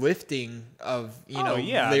uplifting of,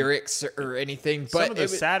 lyrics or anything. But some of the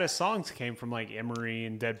saddest songs came from like Emery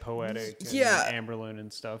and Dead Poetic and Amberlin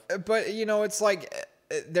and stuff. But, it's like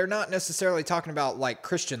they're not necessarily talking about like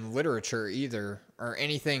Christian literature either or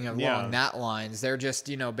anything along that lines. They're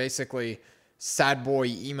just, basically sad boy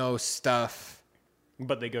emo stuff.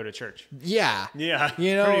 But they go to church. Yeah. Yeah,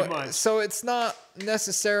 pretty much. So it's not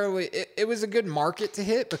necessarily, it was a good market to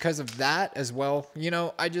hit because of that as well.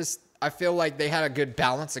 I feel like they had a good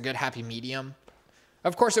balance, a good happy medium.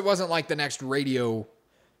 Of course, it wasn't like the next radio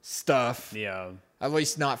stuff. Yeah. At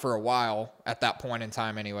least not for a while at that point in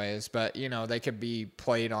time anyways. But, they could be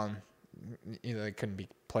played on, they couldn't be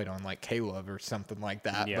played on like K-Love or something like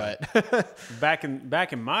that. Yeah. But back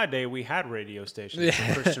in my day, we had radio stations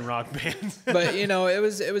for Christian rock bands. but,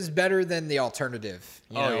 it was better than the alternative.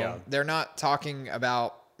 Yeah. They're not talking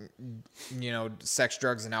about, sex,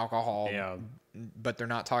 drugs, and alcohol. Yeah. But they're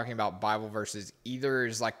not talking about Bible verses either.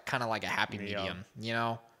 Is like kind of like a happy medium,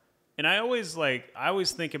 And I always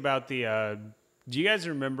think about the. Do you guys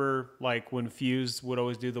remember like when Fused would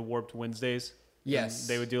always do the Warped Wednesdays? Yes. And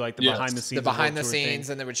they would do like the behind the scenes. The behind the scenes,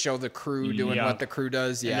 and they would show the crew doing what the crew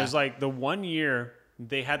does. Yeah. And there's like the one year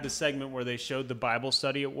they had the segment where they showed the Bible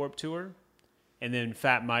study at Warped Tour. And then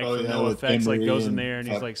Fat Mike from No Effects like goes in there and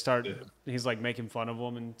he's like he's like making fun of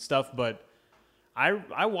them and stuff. But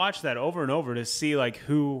I watched that over and over to see like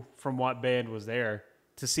who from what band was there,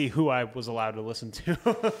 to see who I was allowed to listen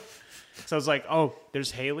to. So I was like, oh, there's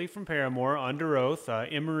Haley from Paramore, Under Oath,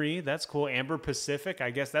 Emery, that's cool. Amber Pacific, I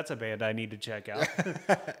guess that's a band I need to check out.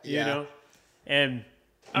 You know, and.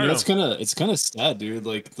 It's kind of sad, dude.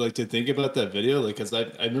 Like to think about that video, like, cause I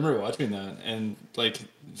remember watching that, and like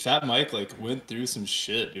Fat Mike like went through some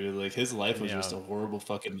shit, dude. Like his life was just a horrible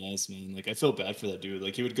fucking mess, man. Like I feel bad for that dude.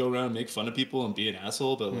 Like he would go around and make fun of people and be an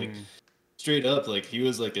asshole, but like straight up, like he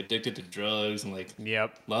was like addicted to drugs and like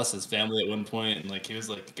lost his family at one point, and like he was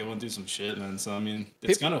like going through some shit, man. So I mean,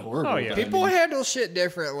 it's kind of horrible. People handle shit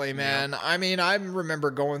differently, man. I mean, I remember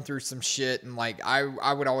going through some shit, and like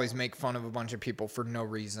I would always make fun of a bunch of people for no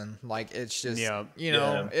reason. Like it's just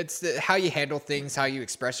it's how you handle things, how you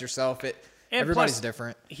express yourself. Everybody's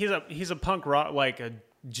different. He's a punk rock, like a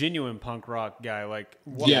genuine punk rock guy. Like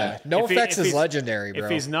No Effects is legendary, bro.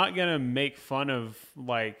 If he's not gonna make fun of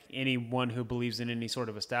like anyone who believes in any sort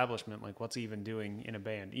of establishment, like what's he even doing in a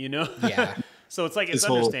band, Yeah. So it's like it's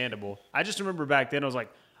understandable. I just remember back then I was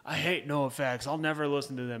like, I hate No Effects, I'll never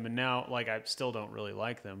listen to them. And now like I still don't really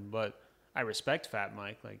like them, but I respect Fat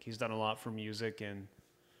Mike. Like he's done a lot for music, and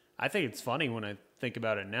I think it's funny when I think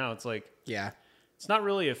about it now. It's like it's not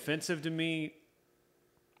really offensive to me,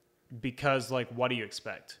 because like, what do you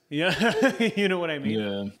expect? Yeah. You know what I mean?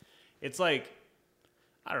 Yeah. It's like,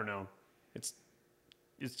 I don't know. It's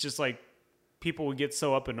just like people would get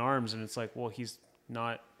so up in arms, and it's like, well, he's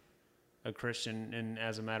not a Christian. And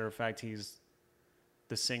as a matter of fact, he's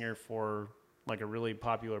the singer for like a really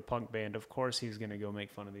popular punk band. Of course he's going to go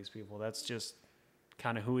make fun of these people. That's just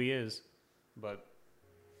kind of who he is. But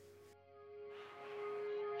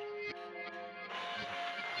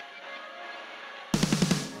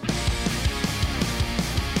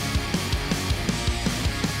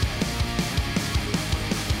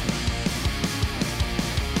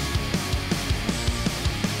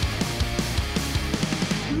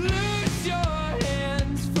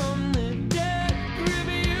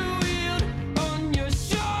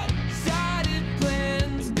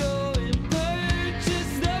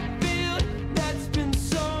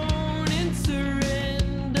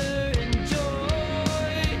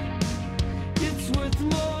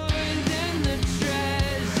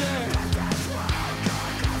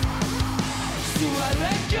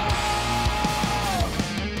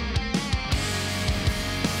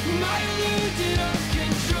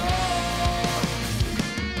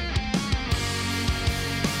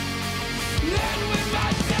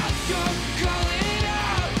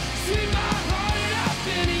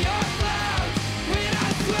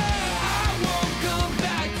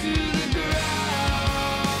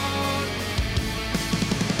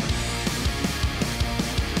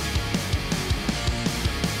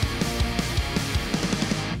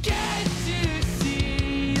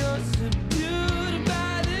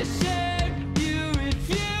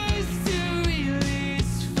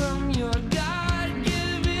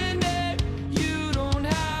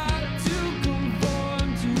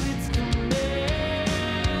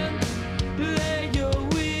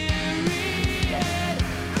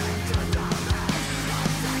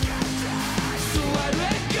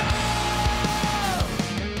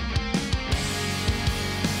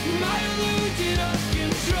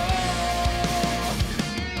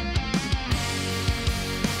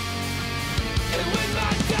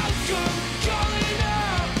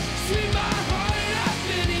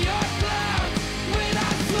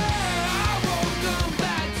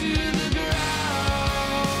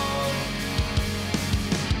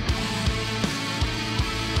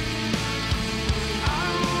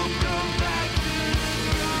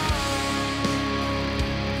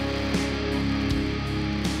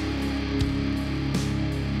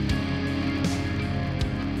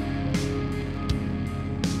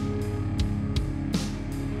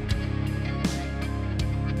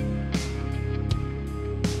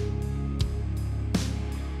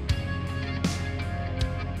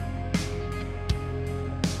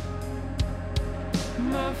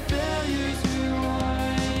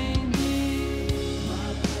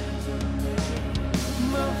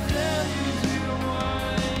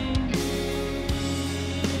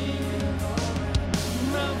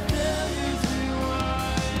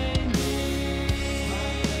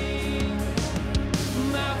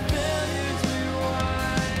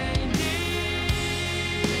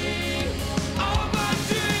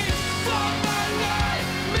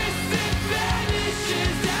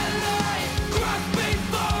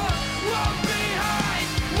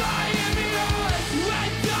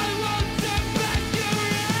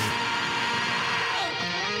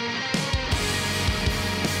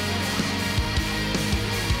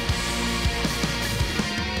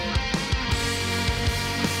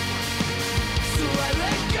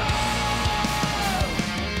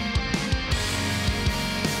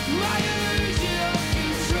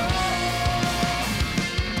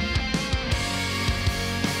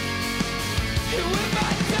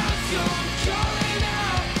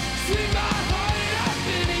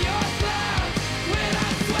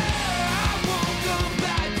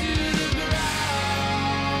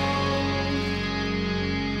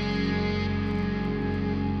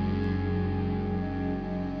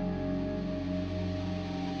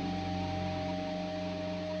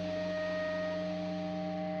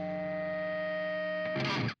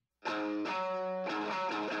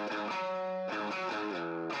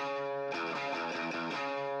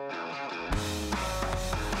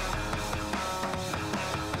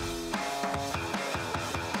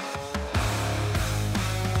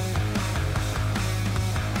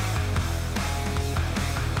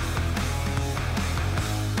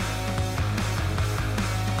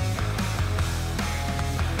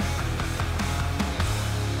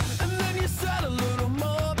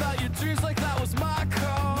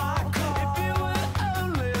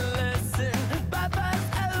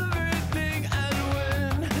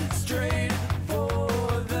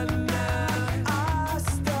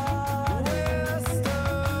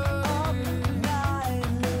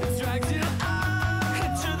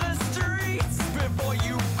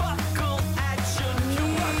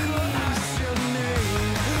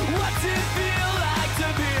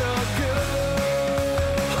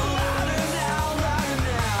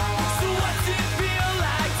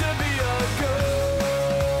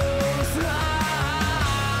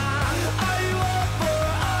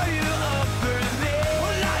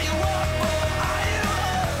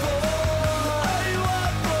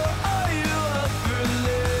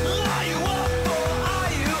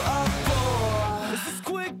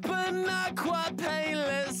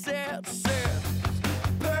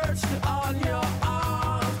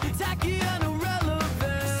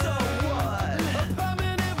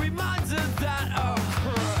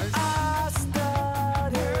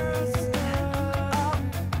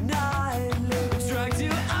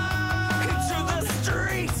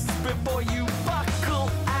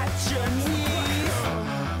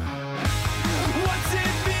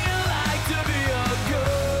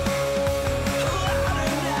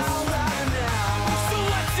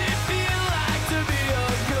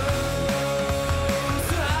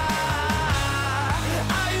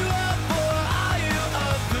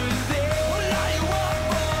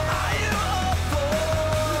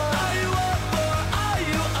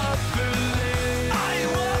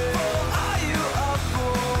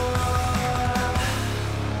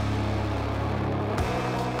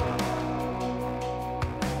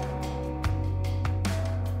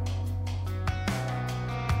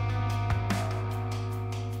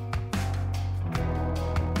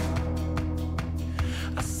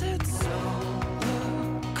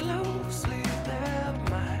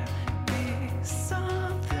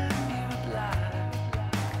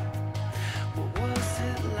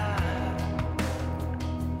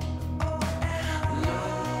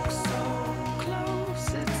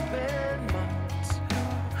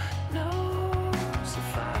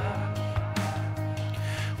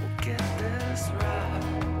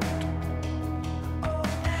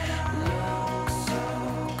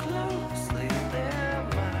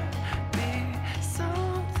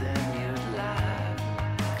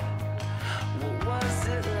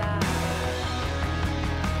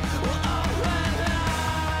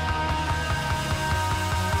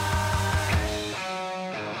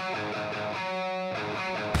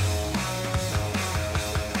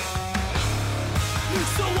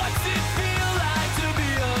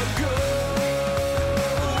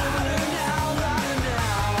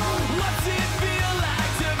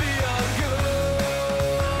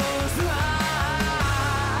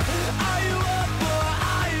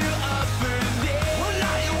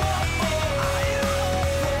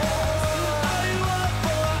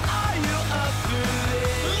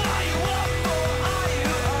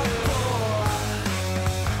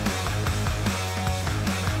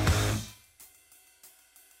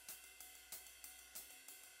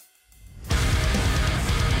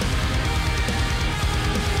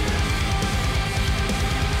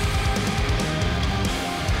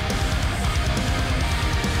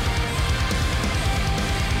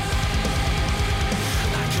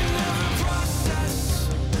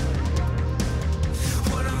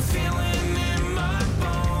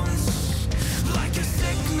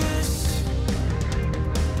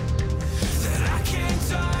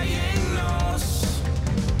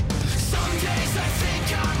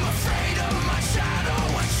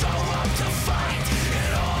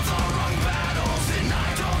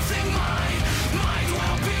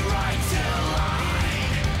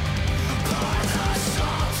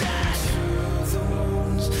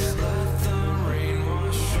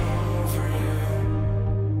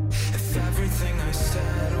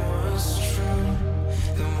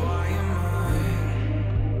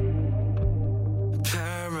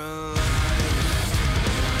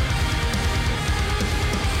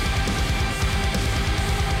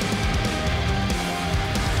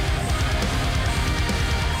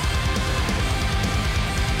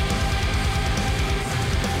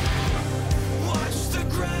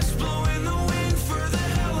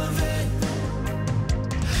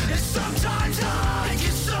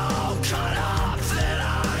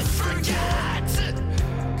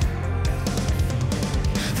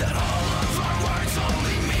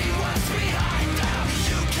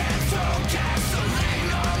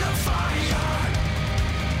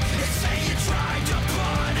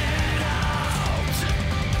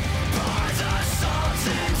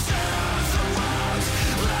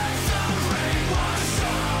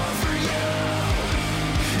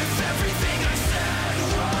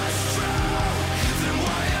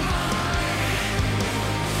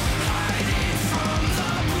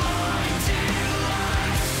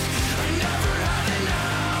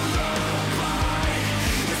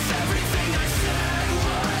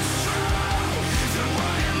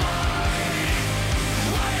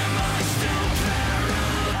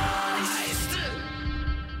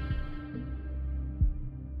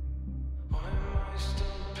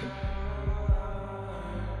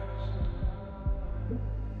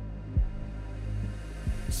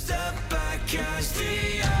step back as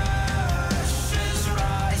the ashes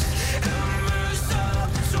rise, embers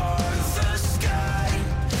up toward the sky,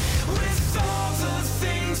 with all the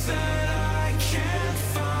things that I can't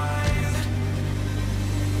find.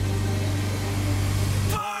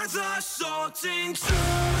 Pour the salt into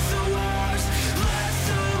the wars, let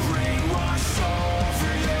the rain wash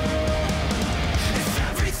over you. If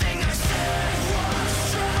everything I said was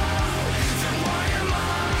true, then why am I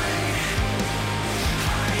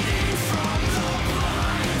hiding from the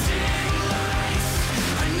blinding lights?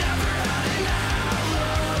 I never had an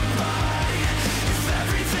alibi. If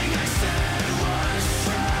everything I said was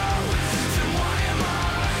true, then why am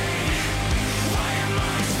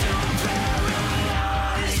I still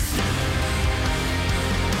paralyzed? Still paralyzed.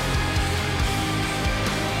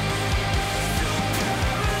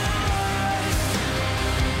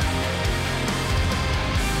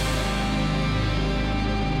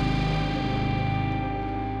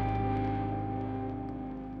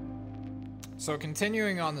 So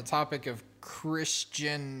continuing on the topic of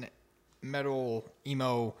Christian metal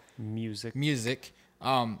emo Music.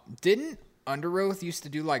 didn't Under Oath used to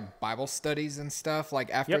do like Bible studies and stuff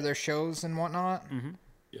like after Yep. their shows and whatnot?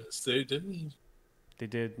 Yes, they did. They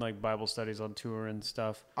did like Bible studies on tour and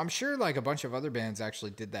stuff. I'm sure like a bunch of other bands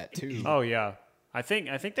actually did that too. Oh yeah, I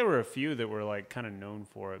think there were a few that were like kind of known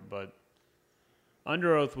for it, but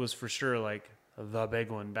Under Oath was for sure like the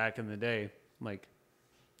big one back in the day. Like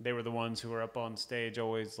they were the ones who were up on stage,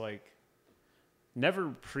 always like never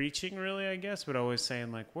preaching really, I guess, but always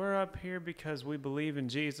saying like we're up here because we believe in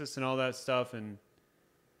Jesus and all that stuff, and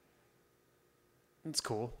it's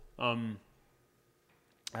cool.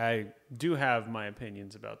 I do have my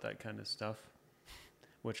opinions about that kind of stuff,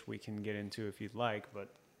 which we can get into if you'd like, but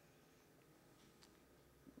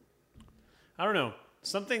I don't know.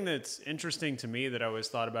 Something that's interesting to me that I always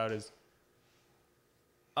thought about is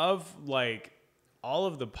of like all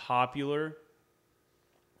of the popular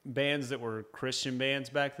bands that were Christian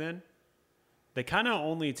bands back then, they kind of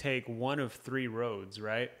only take one of three roads,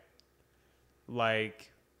 right?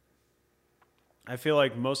 Like, I feel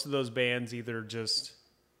like most of those bands either just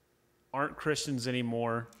aren't Christians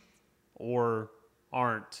anymore or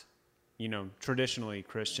aren't, traditionally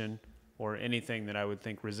Christian or anything that I would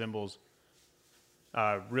think resembles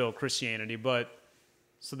real Christianity. But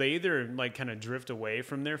so they either like kind of drift away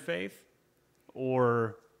from their faith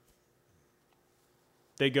or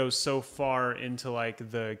they go so far into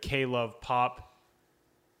like the K-Love pop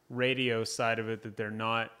radio side of it that they're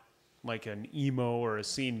not like an emo or a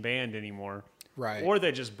scene band anymore. Right. Or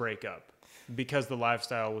they just break up because the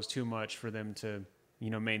lifestyle was too much for them to,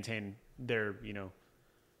 maintain their,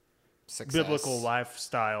 Success. biblical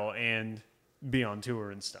lifestyle and be on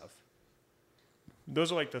tour and stuff.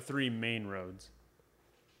 Those are like the three main roads.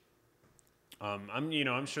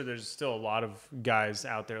 I'm sure there's still a lot of guys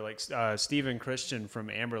out there like Stephen Christian from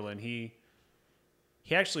Amberlin. He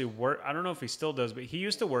actually worked. I don't know if he still does, but he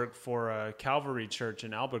used to work for Calvary Church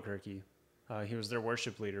in Albuquerque. He was their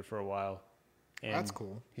worship leader for a while. And That's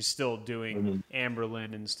cool. He's still doing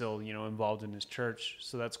Amberlin and still, involved in his church.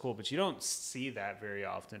 So that's cool. But you don't see that very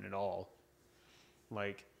often at all.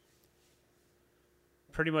 Like,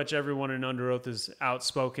 pretty much everyone in Under Oath is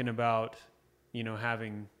outspoken about,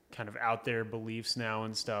 having kind of out there beliefs now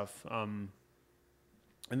and stuff. And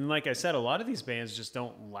then, like I said, a lot of these bands just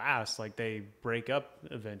don't last. Like, they break up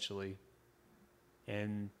eventually.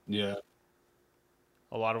 And Yeah.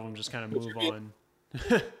 a lot of them just kind of move on.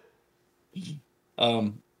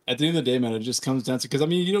 At the end of the day, man, it just comes down to, because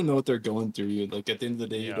you don't know what they're going through. Like at the end of the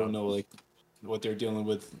day, you Yeah. don't know like what they're dealing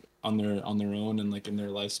with on their own and like in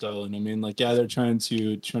their lifestyle. And they're trying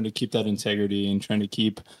to keep that integrity and trying to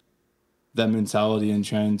keep that mentality and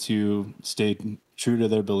trying to stay true to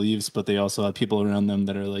their beliefs. But they also have people around them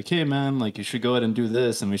that are like, hey, man, like you should go ahead and do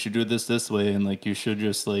this, and we should do this way, and like you should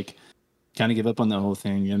just like kind of give up on the whole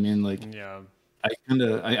thing. Yeah.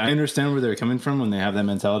 I understand where they're coming from when they have that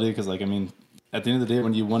mentality, because at the end of the day,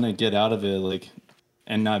 when you want to get out of it, like,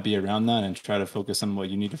 and not be around that and try to focus on what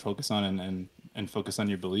you need to focus on and focus on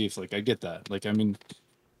your beliefs, like, I get that. Like,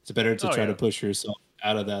 it's better to try to push yourself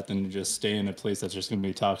out of that than to just stay in a place that's just going to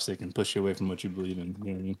be toxic and push you away from what you believe in. You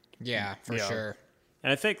know what I mean? Yeah, for sure.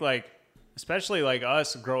 And I think, like, especially like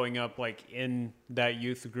us growing up, like in that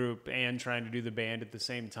youth group and trying to do the band at the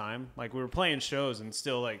same time, like we were playing shows and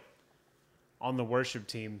still like on the worship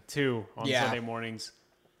team too on Sunday mornings.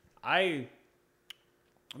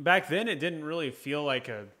 Back then, it didn't really feel like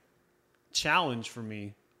a challenge for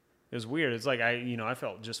me. It was weird. It's like I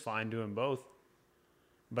felt just fine doing both.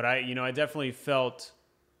 But I definitely felt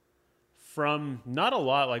from not a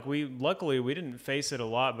lot. Like luckily we didn't face it a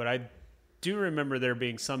lot, but I do remember there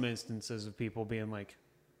being some instances of people being like,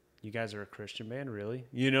 you guys are a Christian band, really?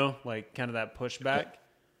 You know, like kind of that pushback.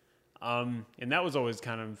 And that was always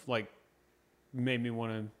kind of like made me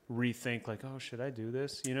want to rethink like, oh, should I do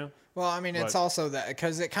this? You know? Well, I mean, it's also that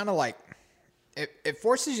because it kind of like, it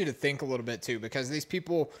forces you to think a little bit too, because these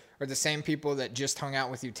people are the same people that just hung out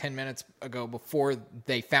with you 10 minutes ago before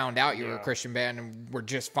they found out you were a Christian band and were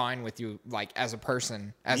just fine with you, like as a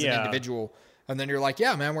person, as an individual. And then you're like,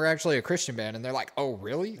 yeah, man, we're actually a Christian band. And they're like, oh,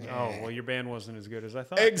 really? Oh, well, your band wasn't as good as I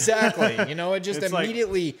thought. Exactly. You know, it just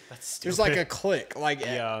immediately, like, there's like a click. Like,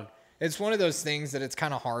 it's one of those things that it's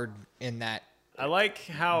kind of hard in that. I like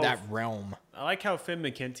how that realm. I like how Finn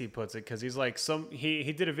McKenty puts it, because he's like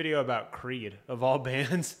he did a video about Creed of all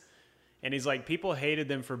bands, and he's like, people hated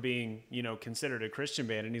them for being, you know, considered a Christian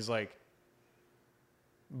band, and he's like,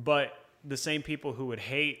 but the same people who would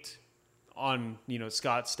hate on, you know,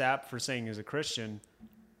 Scott Stapp for saying he's a Christian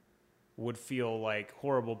would feel like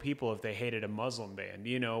horrible people if they hated a Muslim band,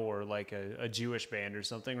 you know, or like a Jewish band or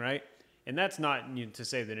something, right? And that's not to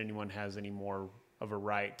say that anyone has any more of a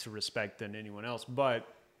right to respect than anyone else, but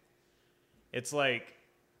it's like,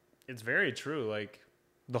 it's very true. Like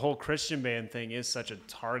the whole Christian band thing is such a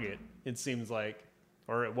target, it seems like,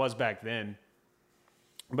 or it was back then.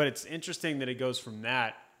 But it's interesting that it goes from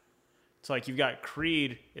that to like, you've got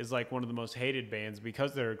Creed is like one of the most hated bands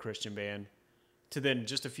because they're a Christian band, to then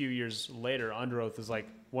just a few years later, Under Oath is like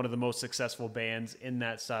one of the most successful bands in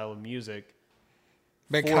that style of music.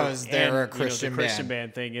 Because they're a Christian band. The Christian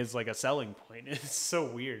band thing is like a selling point. It's so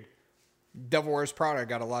weird. Devil Wears Prada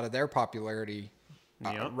got a lot of their popularity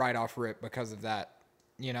right off rip because of that,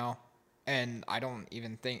 you know? And I don't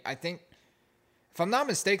even think, I think, if I'm not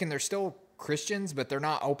mistaken, they're still Christians, but they're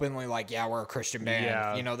not openly like, yeah, we're a Christian band.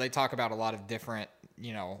 Yeah. You know, they talk about a lot of different,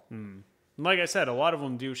 you know. Like I said, a lot of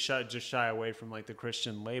them do just shy away from like the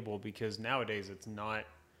Christian label, because nowadays it's not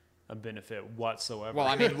a benefit whatsoever. Well,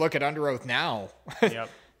 I mean, look at Under Oath now. Yep.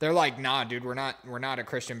 They're like, nah, dude, we're not a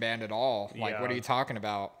Christian band at all. Like, what are you talking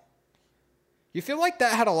about? You feel like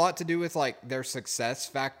that had a lot to do with like their success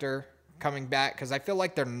factor coming back? Because I feel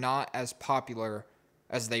like they're not as popular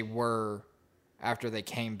as they were after they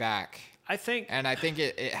came back. I think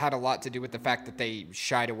it had a lot to do with the fact that they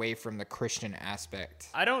shied away from the Christian aspect.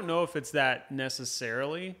 I don't know if it's that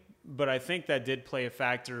necessarily, but I think that did play a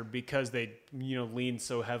factor because they, you know, leaned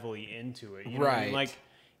so heavily into it. You know what I mean? Like,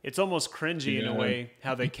 it's almost cringy in a way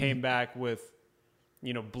how they came back with,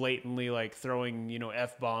 you know, blatantly like throwing, you know,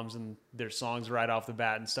 F-bombs in their songs right off the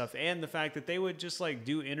bat and stuff. And the fact that they would just like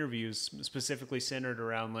do interviews specifically centered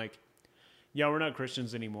around like, yeah, we're not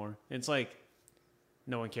Christians anymore. It's like,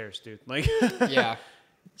 no one cares, dude. Like, yeah.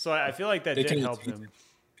 So I feel like that did help them,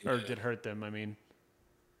 or did hurt them. I mean,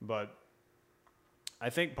 but I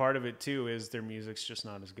think part of it too is their music's just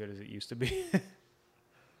not as good as it used to be.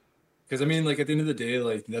 Because I mean, like at the end of the day,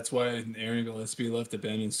 like that's why Aaron Gillespie left the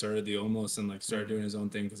band and started the Omos and like started doing his own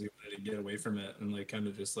thing, because he wanted to get away from it and like kind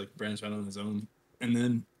of just like branch out on his own. And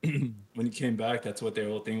then when he came back, that's what their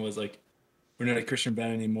whole thing was like. We're not a Christian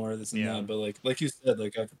band anymore, this and that. But like you said,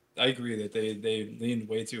 like I agree that they leaned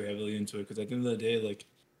way too heavily into it, because at the end of the day, like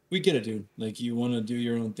we get it, dude. Like you want to do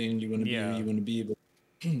your own thing, you want to be who you want to be, but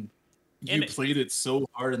you played it so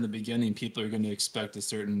hard in the beginning, people are going to expect a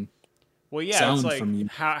certain sound it's like, from you.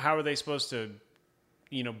 How are they supposed to,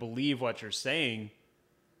 you know, believe what you're saying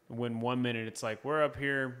when 1 minute it's like we're up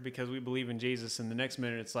here because we believe in Jesus, and the next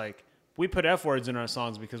minute it's like we put F words in our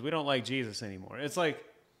songs because we don't like Jesus anymore. It's like,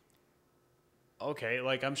 okay,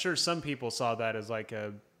 like I'm sure some people saw that as like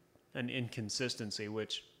an inconsistency,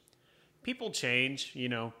 which people change, you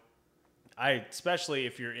know. Especially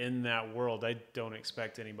if you're in that world, I don't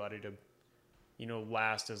expect anybody to, you know,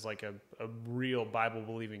 last as like a real Bible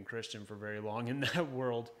believing Christian for very long in that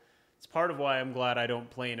world. It's part of why I'm glad I don't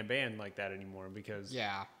play in a band like that anymore, because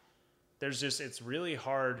it's really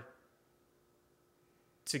hard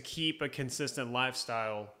to keep a consistent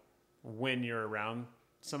lifestyle when you're around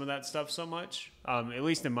some of that stuff so much, at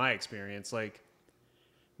least in my experience. Like,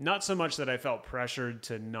 not so much that I felt pressured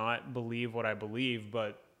to not believe what I believe,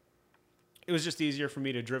 but it was just easier for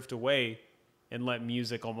me to drift away and let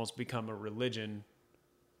music almost become a religion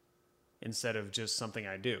instead of just something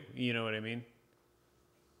I do. You know what I mean?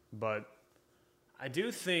 But I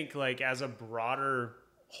do think, like, as a broader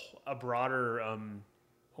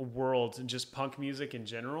world, and just punk music in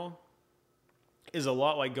general is a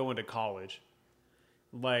lot like going to college.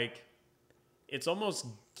 Like, it's almost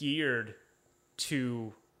geared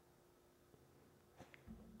to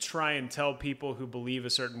try and tell people who believe a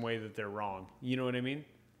certain way that they're wrong. You know what I mean?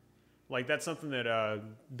 Like, that's something that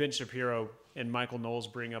Ben Shapiro and Michael Knowles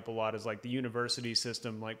bring up a lot is like the university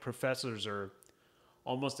system, like professors are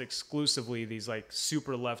almost exclusively these like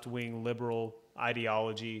super left-wing liberal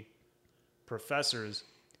ideology professors,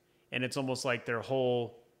 and it's almost like their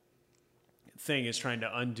whole thing is trying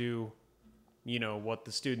to undo, you know, what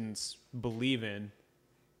the students believe in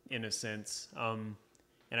a sense.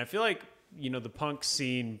 And I feel like, you know, the punk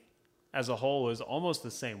scene as a whole is almost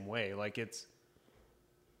the same way. Like it's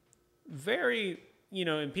very, you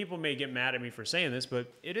know, and people may get mad at me for saying this,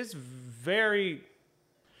 but it is very,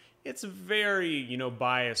 it's very, you know,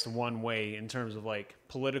 biased one way in terms of like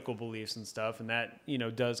political beliefs and stuff. And that, you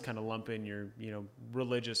know, does kind of lump in your, you know,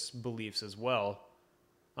 religious beliefs as well.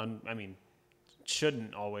 I mean,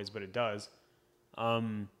 shouldn't always, but it does.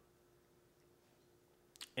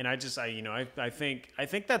 And I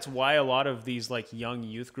think that's why a lot of these like young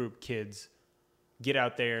youth group kids get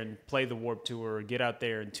out there and play the Warped Tour, or get out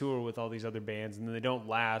there and tour with all these other bands, and then they don't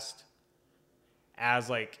last as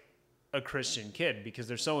like a Christian kid because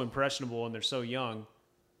they're so impressionable and they're so young,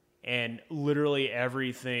 and literally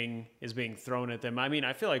everything is being thrown at them. I mean,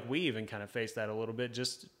 I feel like we even kind of faced that a little bit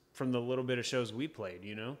just from the little bit of shows we played,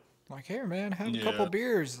 you know? Like, here, man, have a couple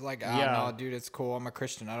beers. Like, no, dude, it's cool. I'm a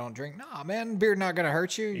Christian. I don't drink. Nah, man, beer not going to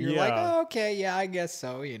hurt you. You're like, oh, okay, yeah, I guess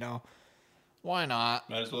so, you know. Why not?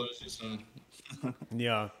 Might as well just do some.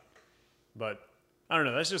 Yeah. But, I don't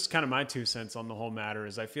know. That's just kind of my 2 cents on the whole matter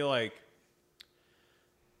is I feel like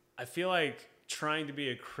trying to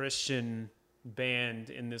be a Christian band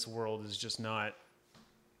in this world is just not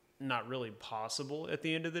really possible at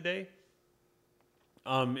the end of the day.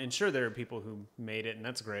 And sure, there are people who made it, and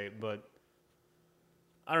that's great, but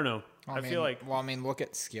I don't know. I feel like... Well, I mean, look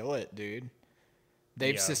at Skillet, dude.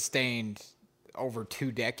 They've sustained over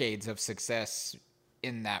 2 decades of success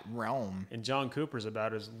in that realm. And John Cooper's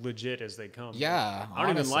about as legit as they come. Yeah, I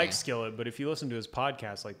don't even like Skillet, but if you listen to his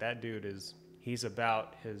podcast, like, that dude he's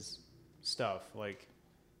about his stuff. Like,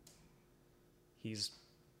 he's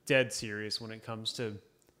dead serious when it comes to...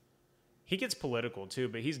 He gets political too,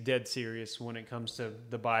 but he's dead serious when it comes to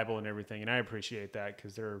the Bible and everything. And I appreciate that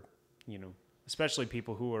because there are, you know, especially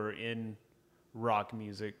people who are in rock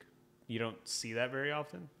music, you don't see that very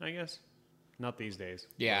often, I guess. Not these days.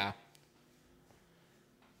 Yeah.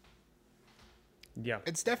 Yeah.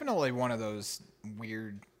 It's definitely one of those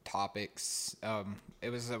weird topics. It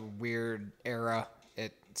was a weird era.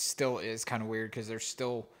 It still is kind of weird because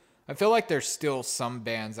I feel like there's still some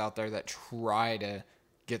bands out there that try to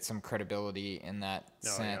get some credibility in that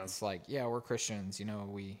sense. Yeah. Like, yeah, we're Christians, you know,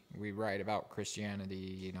 we write about Christianity,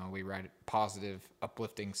 you know, we write positive,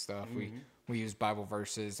 uplifting stuff. Mm-hmm. We use Bible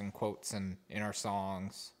verses and quotes in our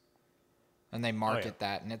songs, and they market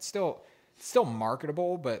that, and it's still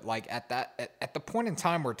marketable, but like at the point in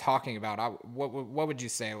time we're talking about, what would you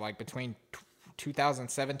say, like between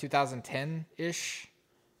 2007, 2010 ish?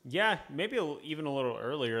 Yeah, maybe even a little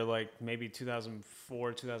earlier, like maybe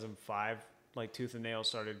 2004, 2005. Like Tooth and Nail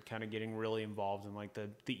started kind of getting really involved in like the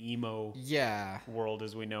emo world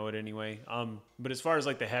as we know it anyway. But as far as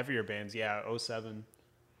like the heavier bands, 07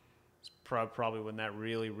 is probably when that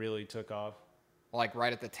really, really took off. Like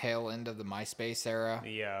right at the tail end of the MySpace era.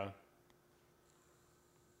 Yeah.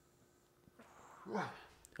 I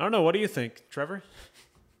don't know. What do you think, Trevor?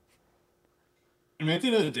 I mean, at the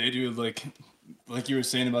end of the day, dude, like you were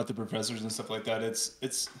saying about the professors and stuff like that,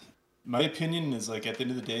 it's my opinion is like at the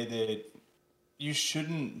end of the day you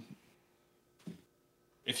shouldn't,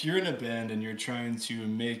 if you're in a band and you're trying to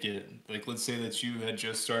make it, like let's say that you had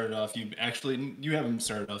just started off, you haven't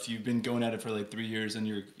started off, you've been going at it for like 3 years and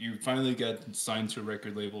you finally got signed to a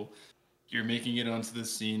record label, you're making it onto the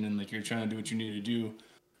scene and like you're trying to do what you need to do.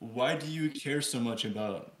 Why do you care so much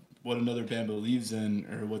about what another band believes in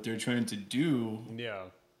or what they're trying to do? Yeah.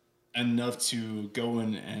 Enough to go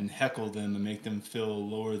in and heckle them and make them feel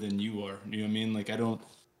lower than you are. You know what I mean? Like at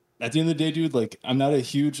the end of the day, dude, like I'm not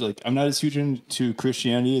as huge into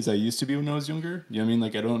Christianity as I used to be when I was younger. You know what I mean?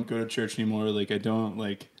 Like I don't go to church anymore. Like I don't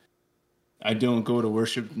go to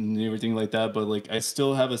worship and everything like that. But like I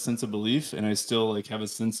still have a sense of belief, and I still like have a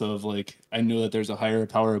sense of like I know that there's a higher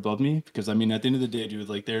power above me. Because I mean, at the end of the day, dude,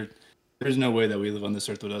 like there's no way that we live on this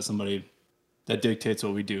earth without somebody that dictates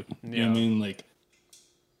what we do. You know what I mean? Like.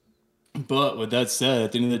 But with that said,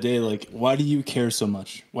 at the end of the day, like, why do you care so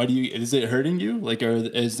much? Is it hurting you? Like,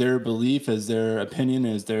 is there belief? Is there opinion?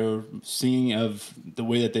 Is there seeing of the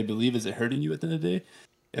way that they believe? Is it hurting you at the end of the day?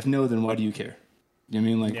 If no, then why do you care? You know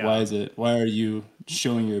what I mean? Like, why are you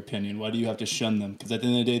showing your opinion? Why do you have to shun them? Because at the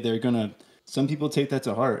end of the day, some people take that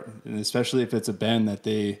to heart, and especially if it's a band that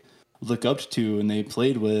they look up to and they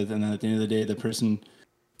played with, and then at the end of the day, the person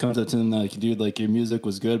comes up to them like, dude, like your music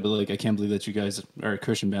was good, but like I can't believe that you guys are a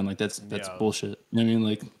Christian band. Like that's bullshit. You know what I mean?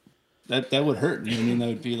 Like that would hurt. You know what I mean? That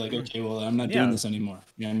would be like, okay, well, I'm not doing this anymore.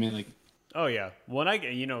 You know what I mean? Like, oh yeah. When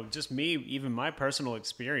just me, even my personal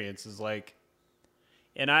experience is like,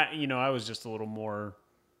 and I was just a little more,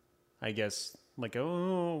 I guess, like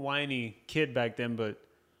a whiny kid back then, but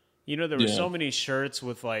there were so many shirts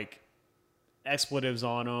with like expletives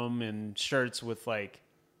on them and shirts with like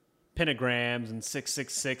pentagrams and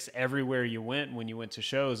 666 everywhere you went when you went to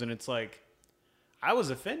shows, and it's like I was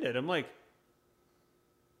offended. I'm like,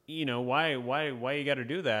 why you got to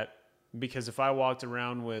do that? Because if I walked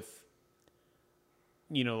around with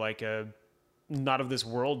like a not of this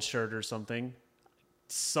world shirt or something,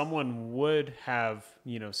 someone would have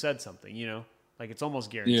said something, like it's almost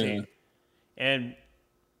guaranteed. And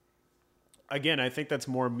again, I think that's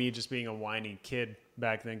more me just being a whiny kid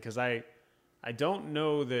back then, because I don't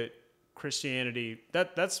know that Christianity,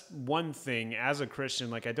 that's one thing as a Christian,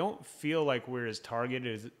 like I don't feel like we're as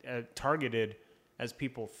targeted as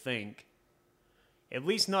people think, at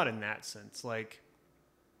least not in that sense. Like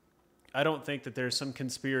I don't think that there's some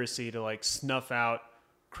conspiracy to like snuff out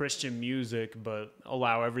Christian music but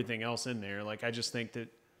allow everything else in there. Like I just think that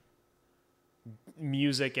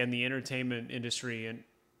music and the entertainment industry and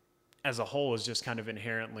as a whole is just kind of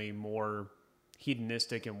inherently more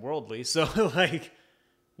hedonistic and worldly. So like,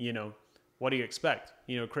 what do you expect?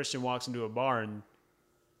 Christian walks into a bar and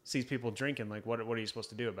sees people drinking. Like, what are you supposed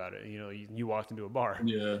to do about it? You walked into a bar.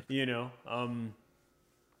 Yeah.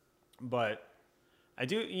 But I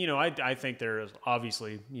do, I think there's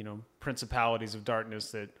obviously, principalities of darkness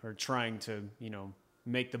that are trying to,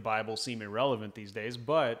 make the Bible seem irrelevant these days.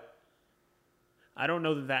 But I don't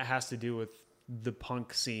know that has to do with the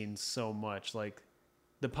punk scene so much. Like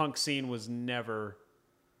the punk scene was never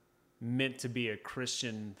meant to be a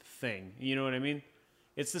Christian thing. You know what I mean?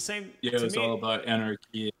 It's the same. Yeah, it's all about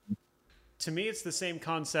anarchy. To me, it's the same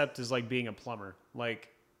concept as like being a plumber. Like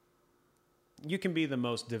you can be the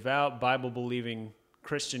most devout, Bible-believing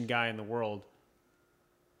Christian guy in the world,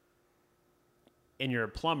 and you're a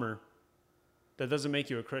plumber. That doesn't make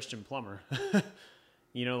you a Christian plumber.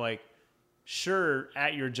 Like, sure,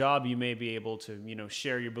 at your job, you may be able to,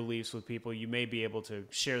 share your beliefs with people. You may be able to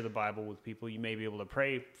share the Bible with people. You may be able to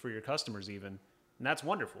pray for your customers even. And that's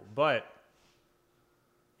wonderful. But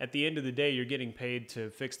at the end of the day, you're getting paid to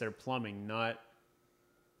fix their plumbing, not,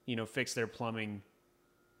 fix their plumbing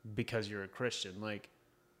because you're a Christian. Like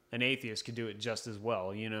an atheist could do it just as well,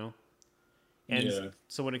 And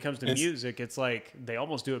so when it comes to music, it's like they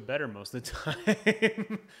almost do it better most of the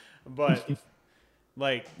time. But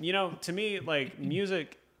like, to me, like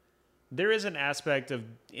music, there is an aspect of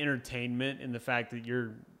entertainment in the fact that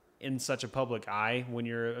you're in such a public eye when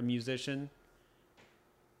you're a musician.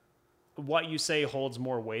 What you say holds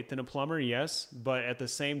more weight than a plumber, yes. But at the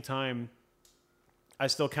same time, I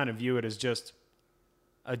still kind of view it as just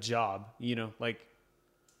a job, like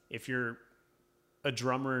if you're a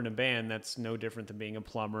drummer in a band, that's no different than being a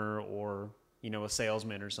plumber or, a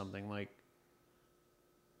salesman or something. Like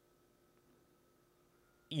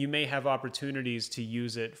you may have opportunities to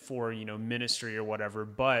use it for, ministry or whatever,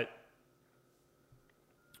 but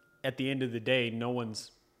at the end of the day, no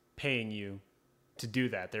one's paying you to do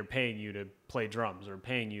that. They're paying you to play drums or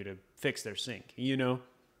paying you to fix their sink,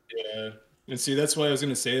 Yeah. And see, that's why I was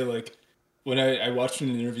going to say, like, when I watched an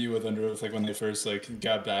interview with Under Oath, like when they first like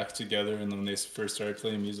got back together and when they first started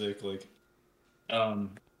playing music, like,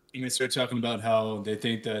 they started talking about how they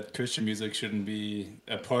think that Christian music shouldn't be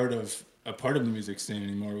a part of the music scene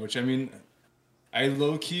anymore. Which I mean, I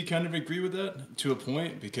low key kind of agree with that to a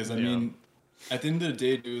point because I mean, at the end of the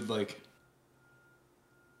day, dude, like,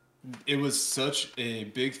 it was such a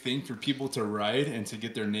big thing for people to write and to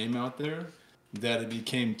get their name out there that it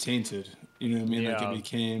became tainted. You know what I mean? Yeah.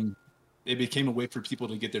 Like it became a way for people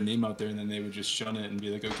to get their name out there, and then they would just shun it and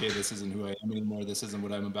be like, okay, this isn't who I am anymore. This isn't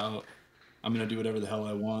what I'm about. I'm going to do whatever the hell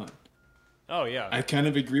I want. Oh, yeah. I kind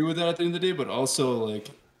of agree with that at the end of the day, but also,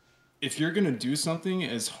 like, if you're going to do something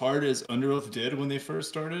as hard as Under Oath did when they first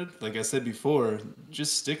started, like I said before,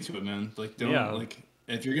 just stick to it, man. Like, don't, like,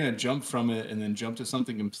 if you're going to jump from it and then jump to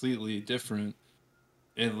something completely different,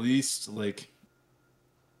 at least, like,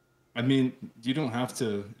 I mean, you don't have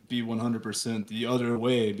to be 100% the other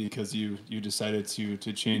way because you decided to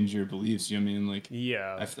change your beliefs. You know what I mean? Like,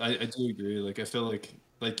 yeah, I do agree. Like, I feel like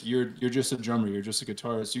you're just a drummer, you're just a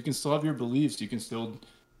guitarist. You can still have your beliefs, you can still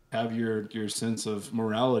have your sense of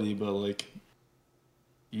morality, but like,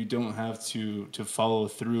 you don't have to follow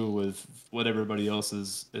through with what everybody else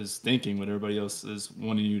is thinking, what everybody else is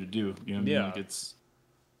wanting you to do. You know what I mean? Like, it's,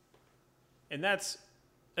 and that's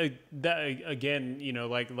that again,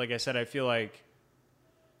 like I said, I feel like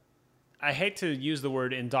I hate to use the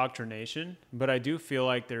word indoctrination, but I do feel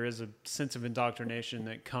like there is a sense of indoctrination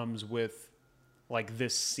that comes with like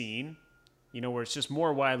this scene, where it's just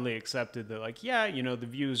more widely accepted that like, yeah, the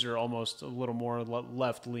views are almost a little more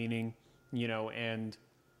left leaning, and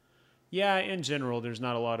yeah, in general, there's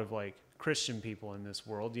not a lot of like Christian people in this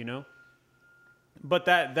world, but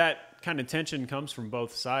that kind of tension comes from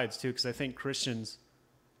both sides too. 'Cause I think Christians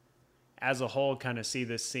as a whole kind of see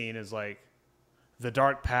this scene as like the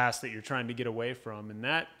dark past that you're trying to get away from. And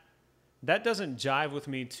that doesn't jive with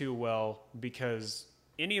me too well, because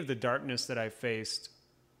any of the darkness that I faced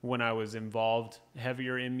when I was involved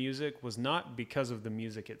heavier in music was not because of the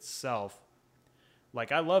music itself.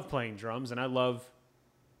 Like, I love playing drums and I love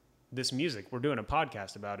this music. We're doing a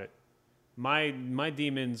podcast about it. My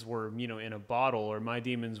demons were, in a bottle, or my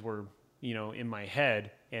demons were, in my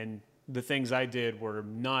head. And the things I did were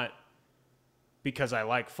not because I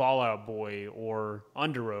like Fall Out Boy or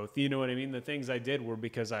Under Oath, you know what I mean? The things I did were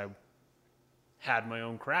because I had my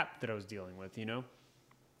own crap that I was dealing with,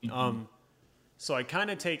 Mm-hmm. So I kind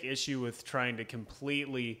of take issue with trying to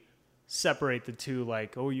completely separate the two,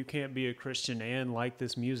 like, oh, you can't be a Christian and like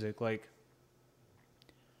this music. Like,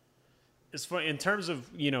 in terms of,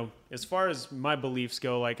 as far as my beliefs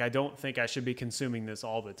go, like, I don't think I should be consuming this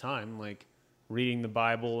all the time. Like, reading the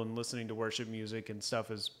Bible and listening to worship music and stuff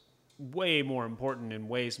is way more important and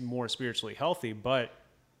way more spiritually healthy. But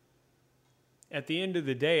at the end of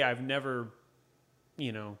the day, I've never,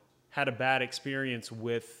 had a bad experience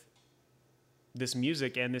with this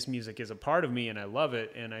music, and this music is a part of me and I love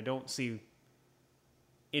it. And I don't see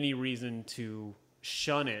any reason to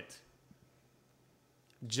shun it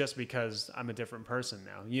just because I'm a different person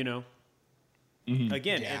now, Mm-hmm.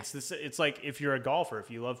 Again, yeah. It's like if you're a golfer, if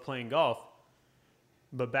you love playing golf,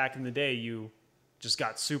 but back in the day you just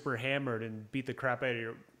got super hammered and beat the crap out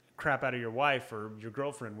of your wife or your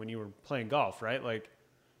girlfriend when you were playing golf, right? Like,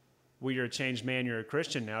 well, you're a changed man, you're a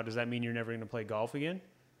Christian now. Does that mean you're never going to play golf again?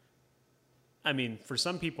 I mean, for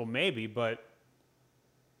some people maybe, but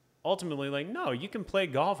ultimately, like, no, you can play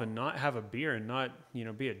golf and not have a beer and not,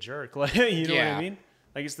 be a jerk. Like, you know what I mean?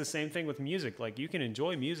 Like, it's the same thing with music. Like, you can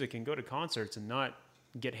enjoy music and go to concerts and not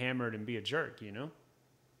get hammered and be a jerk,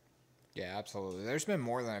 Yeah, absolutely. There's been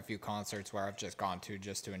more than a few concerts where I've just gone to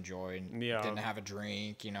just to enjoy and didn't have a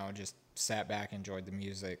drink, just sat back, enjoyed the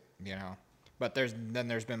music, But there's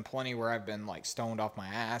been plenty where I've been like stoned off my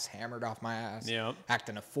ass, hammered off my ass,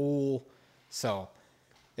 acting a fool. So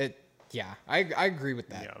I agree with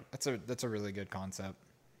that. Yeah. That's a really good concept.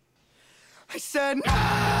 I said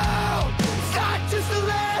no, it's not just a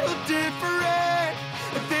little different.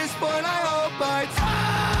 At this point I hope I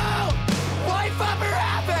tell. Wife up or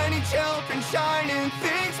have any children, shining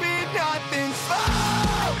things mean nothing.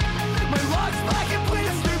 Slow, my life's black and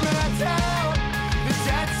blistered, but I tell. The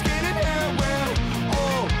dead skin and hair will,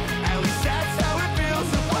 oh, at least that's how it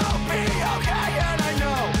feels. It will be okay, and I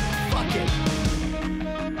know, fuck it.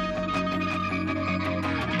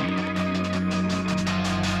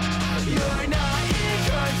 You're not in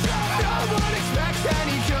control, no one expects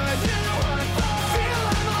any good. Feel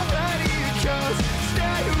I'm already a ghost.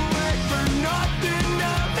 Stay away for nothing,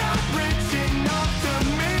 I'm not rich enough to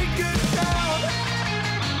make a sound.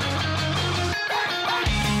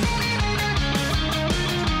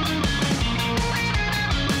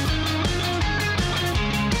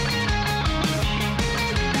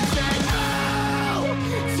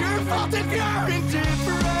 It's your fault if you're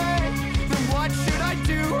indifferent. Then what should I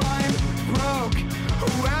do? I'm broke.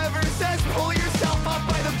 Whoever says pull yourself up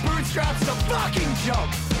by the bootstraps, a fucking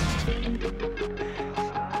joke.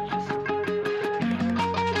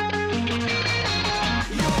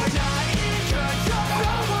 You're not in control.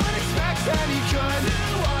 No one expects any good.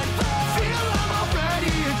 Feel I'm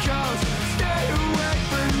already a ghost. Stay away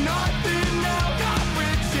for nothing now. Not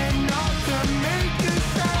rich enough to make a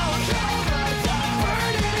sound.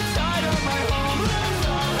 Burning inside of my home.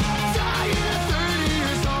 Dying at 30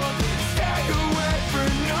 years old. Stay away for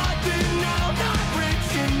nothing now. Not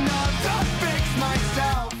rich enough to fix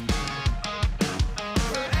myself.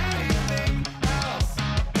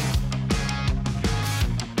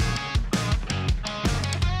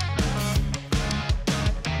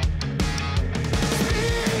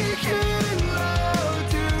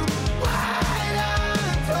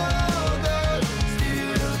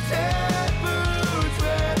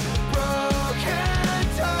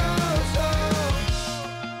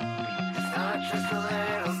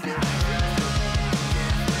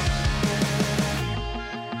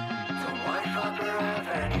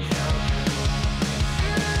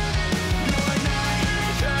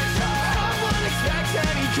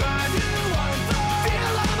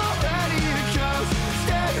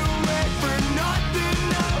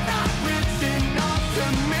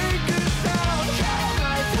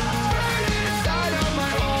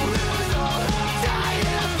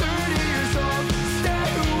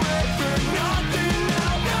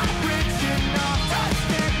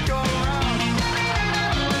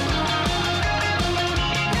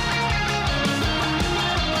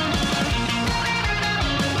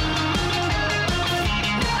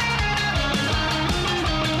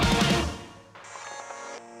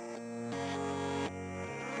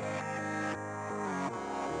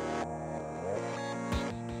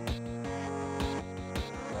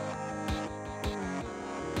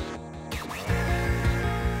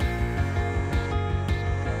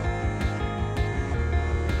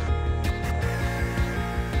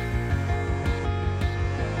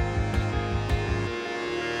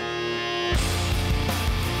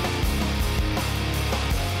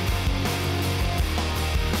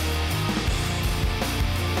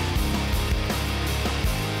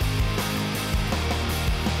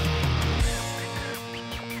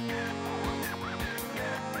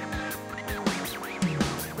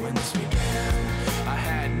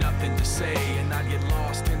 to say, and I'd get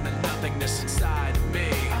lost in the nothingness inside of me.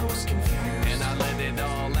 I was confused, and I let it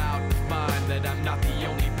all out to find that I'm not the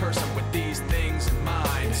only person with these things in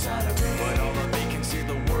mind. Inside of me. But all the vacancy,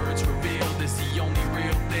 the words revealed, is the only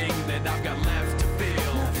real thing that I've got left to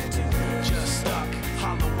feel. Just stuck,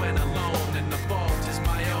 hollow and alone, and the fault is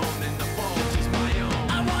my own, and the fault is my own.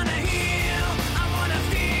 I wanna heal, I wanna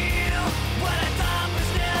feel what I thought was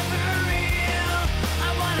never real. I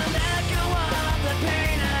wanna let go of the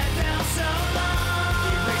pain I felt so long.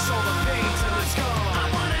 Erase all the pain till it's gone. I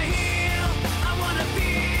wanna heal, I wanna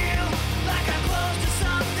feel like I'm close to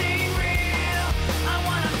something real. I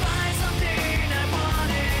wanna find something I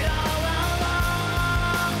wanted all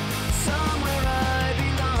along, somewhere I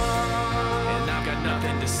belong. And I've got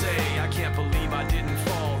nothing to say, I can't believe I didn't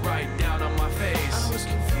fall right down on my face. I was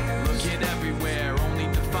confused, looking everywhere, only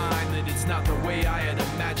to find that it's not the way I had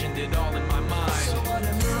imagined it all in my mind. So what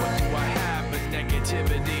do I have but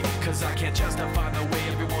negativity? Cause I can't justify the way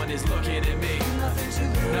everyone is looking at me.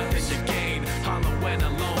 Nothing to gain, hollow and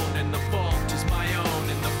alone, and the fault is my own,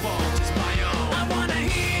 and the fault is my own. I wanna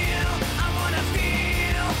heal, I wanna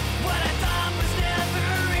feel what I thought was never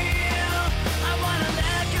real. I wanna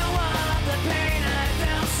let go of the pain I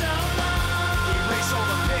felt so long. Erase all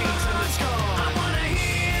the pain till it's gone. I wanna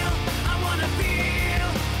heal, I wanna feel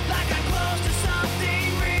like I'm close to something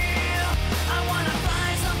real. I wanna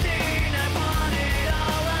find something I wanted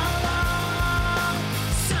all along,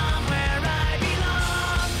 somewhere I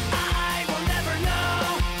belong. I will never know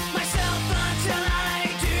myself until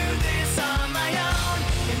I do this on my own,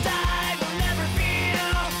 and I will never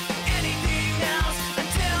feel anything else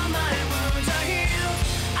until my wounds are healed.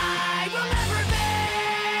 I will never be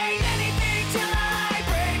anything till I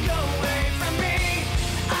break away from me.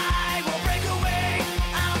 I will break away,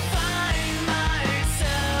 I'll find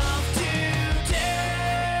myself today.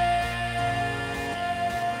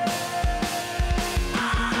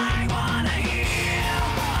 I wanna heal,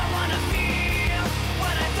 I wanna feel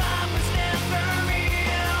what I thought was never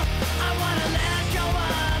real. I wanna let go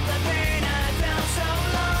of the pain I felt so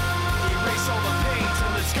long. Erase all the pain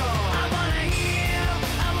till it's gone. I wanna heal,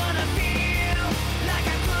 I wanna feel like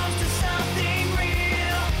I'm close to something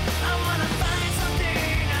real. I wanna find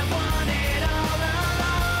something I wanted all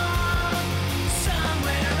along,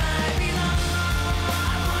 somewhere I belong.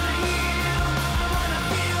 I wanna heal, I wanna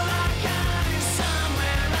feel like I'm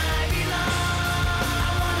somewhere I belong.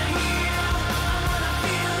 I wanna heal, I wanna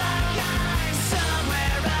feel like I'm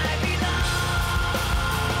somewhere I belong.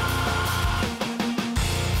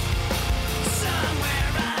 Somewhere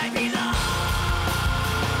I belong.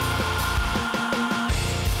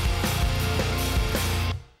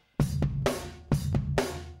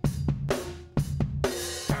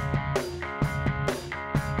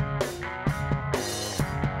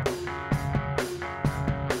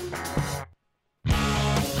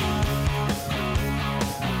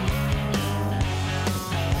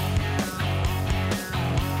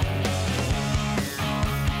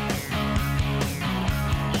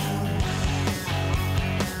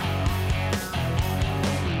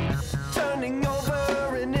 Turning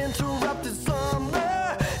over an interrupted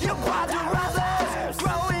slumber. You brought your others,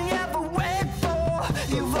 growing everywhere for.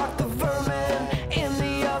 You locked the vermin in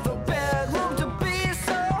the other bedroom to be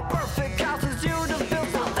so perfect. Houses you just built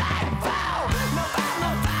so thankful. No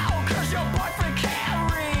foul, cause your boyfriend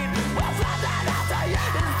can't read. What's left after you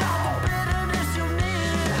is all the bitterness you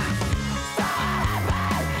need. So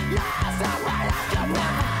yeah, so right after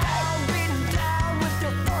never found, beaten down with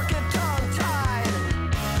your fork and tongue tied.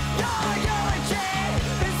 Your eulogy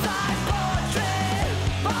is like poetry,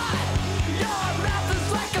 but your mouth is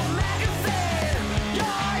like a magazine.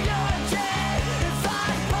 Your eulogy is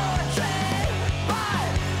like poetry, but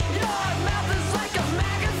your mouth is like a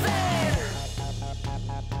magazine.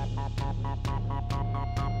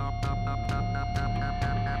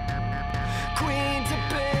 Queen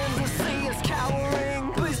dependency is cowering.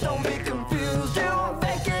 Please don't be confused. You are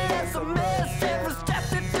vacant and submissive,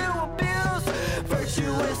 receptive to abuse.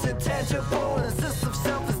 Virtuous, intangible, and a system of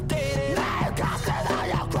self is dated. Now you costed all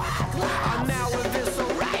your crack lives. I'm now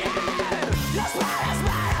eviscerated. Your smile is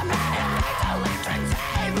mine, I'm mad. It's electric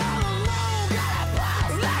tape. All alone, got a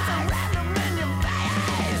blast. Like a random in your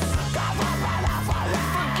face. Cover right off my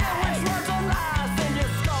life. Forget which words are lies. Then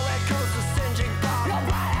your skull echoes the singeing thought. Your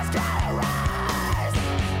blood has gotta rise.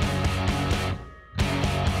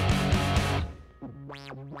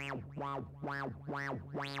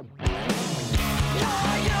 Your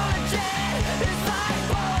eulogy is like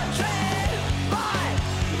poetry, but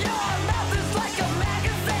your mouth is like a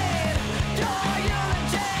magazine. Your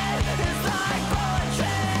eulogy is like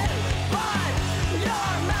poetry, but your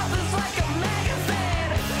mouth is like a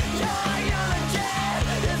magazine. Your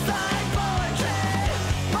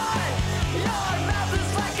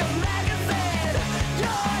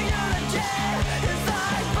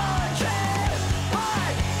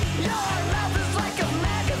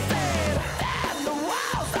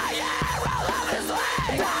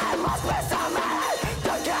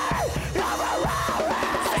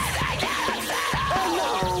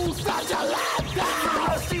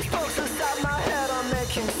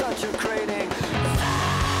watching such a grating.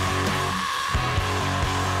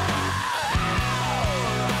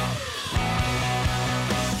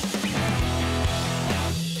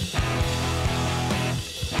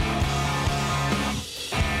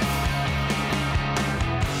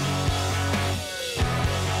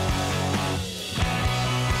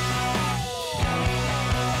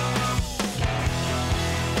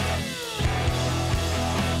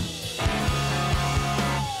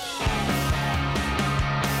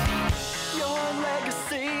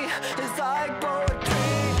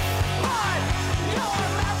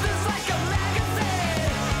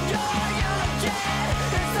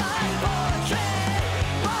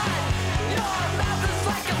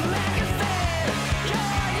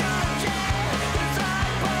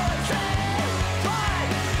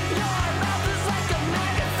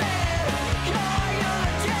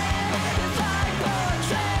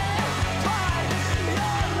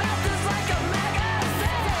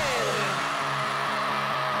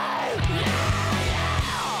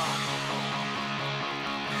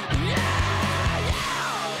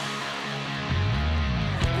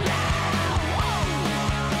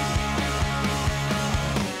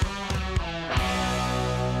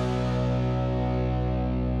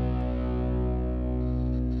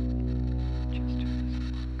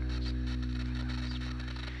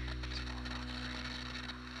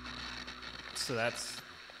 So that's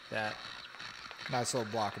that. Nice little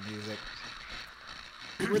block of music.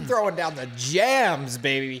 We're throwing down the jams,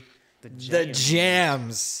 baby. The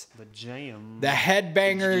jams. The jam. The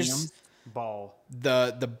headbangers. Ball.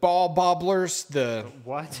 The ball bobblers. The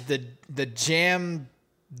what? The jam.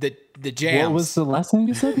 The jams. What was the last thing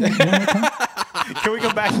you said? Can we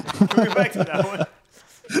go back? Can we go back to that one?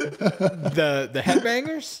 The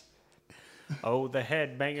headbangers. Oh, the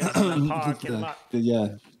headbangers in the parking lot.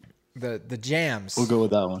 Yeah, The jams. we'll go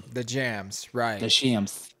with that one. The jams, right. The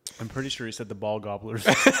shams. I'm pretty sure he said the ball gobblers.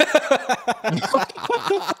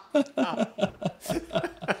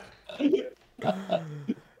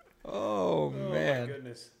 Oh, man. My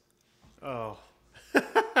goodness. Oh.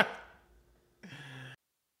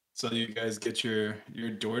 So you guys get your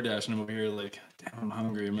DoorDash and I'm over here like, damn, I'm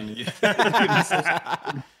hungry. I'm gonna get.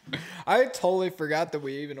 I totally forgot that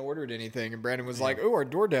we even ordered anything, and Brandon was like, "Oh, our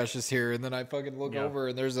DoorDash is here," and then I fucking look over,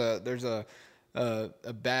 and there's a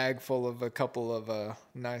bag full of a couple of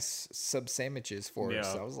nice sub sandwiches for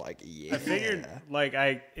us. So I was like, "Yeah." I figured, like,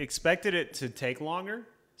 I expected it to take longer,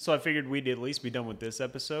 so I figured we'd at least be done with this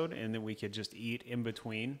episode, and then we could just eat in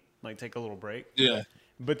between, like, take a little break. Yeah.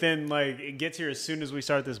 But then, like, it gets here as soon as we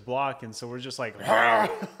start this block, and so we're just like,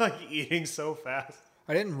 like eating so fast.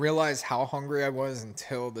 I didn't realize how hungry I was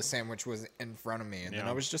until the sandwich was in front of me, and then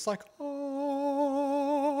I was just like,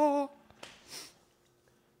 "Oh."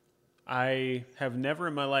 I have never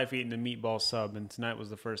in my life eaten a meatball sub, and tonight was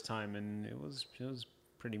the first time, and it was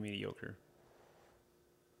pretty mediocre.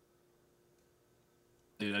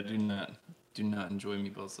 Dude, I do not enjoy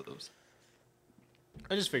meatball subs.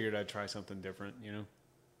 I just figured I'd try something different, you know?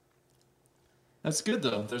 That's good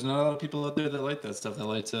though. There's not a lot of people out there that like that stuff. That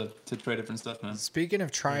like to try different stuff, man. Speaking of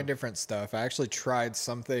trying different stuff, I actually tried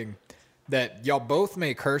something that y'all both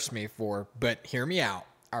may curse me for, but hear me out,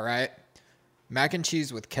 all right? Mac and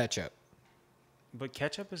cheese with ketchup. But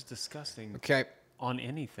ketchup is disgusting Okay. on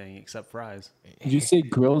anything except fries. Did you say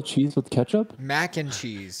grilled cheese with ketchup? Mac and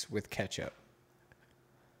cheese with ketchup.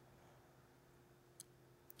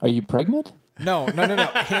 Are you pregnant? No.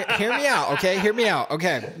 Hear me out, okay? Hear me out.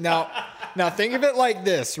 Okay. Now think of it like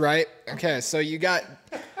this, right? Okay, so you got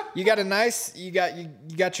your nice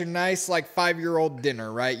like 5-year-old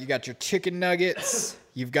dinner, right? You got your chicken nuggets,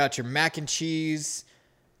 you've got your mac and cheese,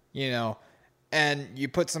 you know, and you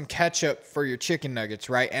put some ketchup for your chicken nuggets,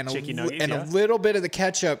 right? And a little bit of the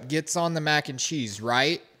ketchup gets on the mac and cheese,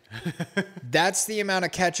 right? That's the amount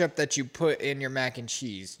of ketchup that you put in your mac and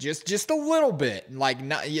cheese. Just a little bit. Like,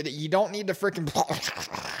 you don't need to freaking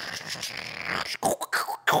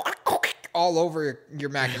all over your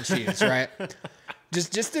mac and cheese, right?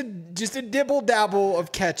 just a dibble dabble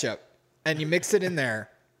of ketchup, and you mix it in there.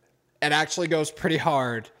 It actually goes pretty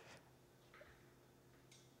hard.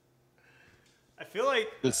 I feel like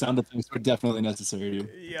The sound effects were definitely necessary, dude.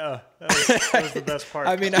 that was the best part.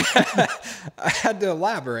 I mean, I had to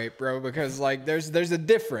elaborate, bro, because like there's a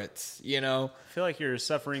difference, you know. I feel like you're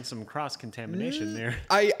suffering some cross contamination there.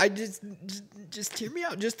 I just hear me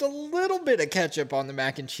out. Just a little bit of ketchup on the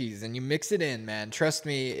mac and cheese, and you mix it in, man. Trust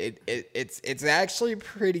me, it's actually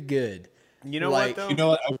pretty good. You know Like- what though? You know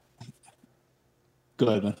what? Go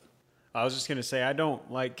ahead, man. I was just gonna say I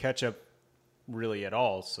don't like ketchup really at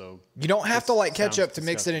all. So You don't have to like sounds ketchup to mix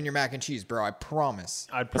it disgusting. in your mac and cheese, bro. I promise.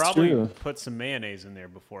 I'd probably true. put some mayonnaise in there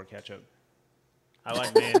before ketchup. I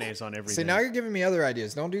like mayonnaise on everything. See, now you're giving me other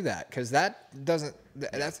ideas. Don't do that, because that doesn't.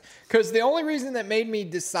 That's because the only reason that made me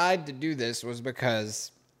decide to do this was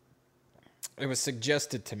because it was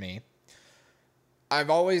suggested to me.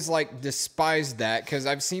 I've always like despised that because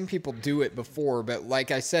I've seen people do it before, but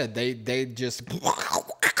like I said, they just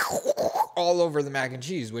all over the mac and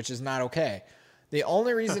cheese, which is not okay. The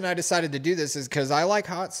only reason I decided to do this is because I like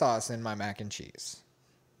hot sauce in my mac and cheese.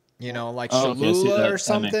 You know, like Cholula or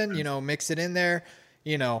something, you know, mix it in there,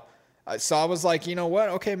 you know. So I was like, you know what?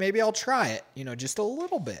 Okay, maybe I'll try it, you know, just a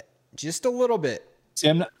little bit. Just a little bit. See,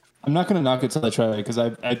 I'm not gonna knock it till I try it because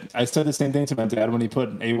I said the same thing to my dad when he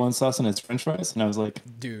put A1 sauce on his French fries, and I was like,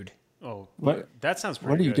 Dude. Oh, What? that sounds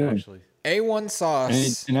pretty What are you good, doing? actually. A1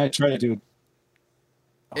 sauce. and I tried to do.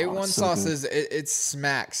 A1 so sauce good. is it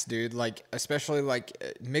smacks, dude. Like especially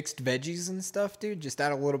like mixed veggies and stuff, dude. Just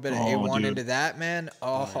add a little bit of A1 dude. into that, man.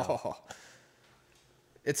 Oh,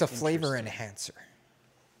 it's a flavor enhancer.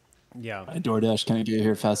 Yeah. My DoorDash can't get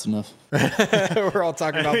here fast enough. We're all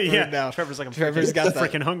talking about food Yeah, now. Trevor's like, I'm Trevor's freaking, got the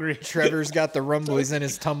freaking hungry. Trevor's got the rumblies in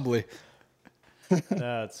his tumbly.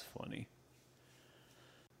 That's funny.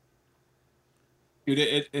 Dude,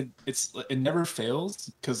 it never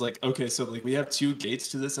fails because like okay, so like we have 2 gates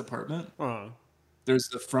to this apartment. There's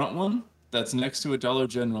the front one that's next to a Dollar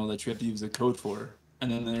General that you have to use a code for,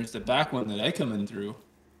 and then there's the back one that I come in through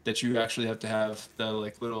that you actually have to have the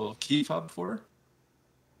like little key fob for.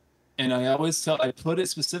 And I put it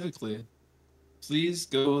specifically, please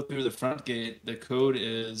go through the front gate. The code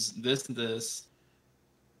is this.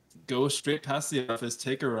 Go straight past the office,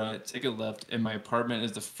 take a right, take a left, and my apartment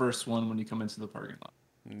is the first one when you come into the parking lot.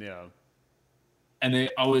 Yeah. And they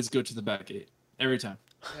always go to the back gate every time.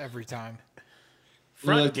 Every time.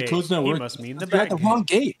 Front Like, gate. the code's not He working. must mean the You're back at the gate. wrong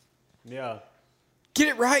gate. Yeah. Get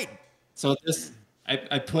it right. So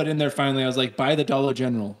I put in there finally. I was like, by the Dollar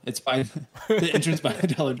General. It's by the entrance by the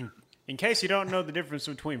Dollar General. In case you don't know the difference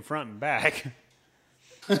between front and back.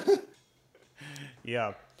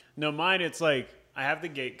 Yeah. No, mine, it's like, I have the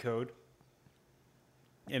gate code.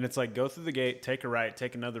 And it's like, go through the gate, take a right,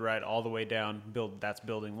 take another right, all the way down. That's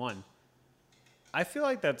building 1. I feel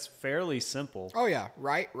like that's fairly simple. Oh yeah,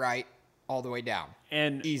 right, all the way down.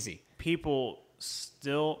 And Easy. people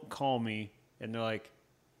still call me and they're like,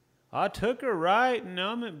 I took a right and now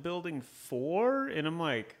I'm at building 4. And I'm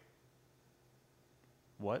like,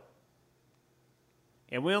 what?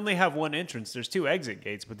 And we only have 1 entrance. There's 2 exit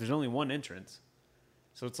gates, but there's only 1 entrance.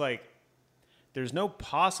 So it's like, there's no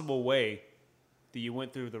possible way that you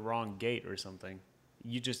went through the wrong gate or something.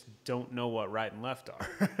 You just don't know what right and left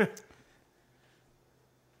are.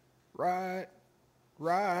 Right,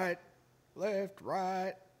 left,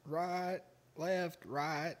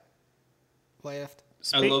 left.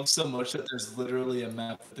 I love so much that there's literally a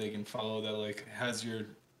map that they can follow that like has your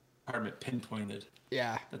apartment pinpointed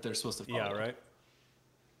Yeah. that they're supposed to follow. Yeah, right?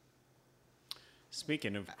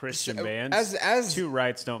 Speaking of Christian So, bands, as 2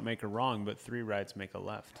 rights don't make a wrong, but 3 rights make a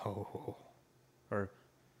left. Oh. Or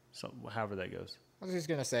however that goes. I was just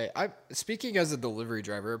gonna say, speaking as a delivery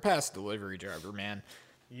driver, a past delivery driver, man.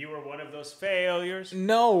 You were one of those failures.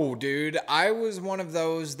 No, dude, I was one of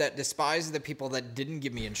those that despised the people that didn't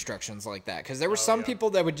give me instructions like that. Because there were some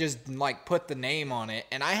people that would just like put the name on it,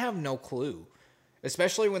 and I have no clue.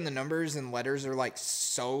 Especially when the numbers and letters are like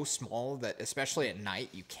so small that, especially at night,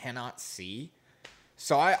 you cannot see.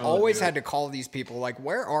 So I always had to call these people like,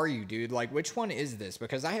 where are you, dude? Like, which one is this?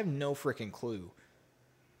 Because I have no freaking clue.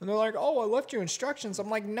 And they're like, oh, I left you instructions. I'm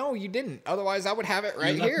like, no, you didn't. Otherwise, I would have it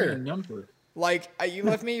right You left me here. a number. Like, you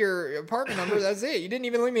left me your apartment number. That's it. You didn't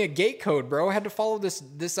even leave me a gate code, bro. I had to follow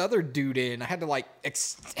this other dude in. I had to, like,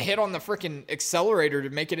 hit on the freaking accelerator to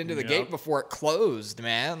make it into the gate before it closed,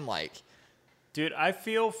 man. Like, Dude, I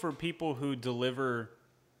feel for people who deliver,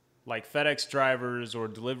 like FedEx drivers or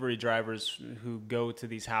delivery drivers who go to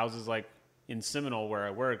these houses, like in Seminole where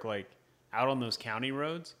I work, like out on those county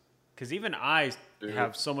roads. Because even I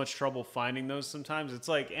have so much trouble finding those sometimes. It's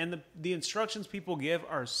like, and the instructions people give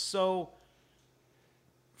are so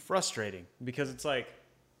frustrating because it's like,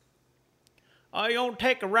 oh, you want to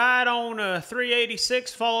take a ride on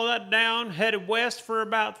 386, follow that down, headed west for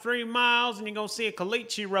about 3 miles, and you're going to see a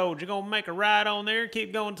caliche road. You're going to make a ride on there,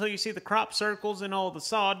 keep going until you see the crop circles and all the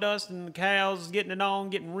sawdust and the cows getting it on,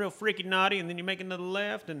 getting real freaky naughty, and then you make another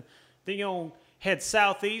left, and then you're going to head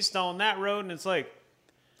southeast on that road, and it's like,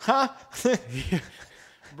 huh?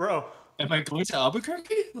 bro. Am I going to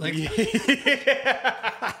Albuquerque? Like,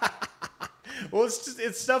 Well,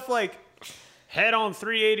 it's stuff like head on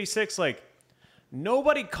 386, like,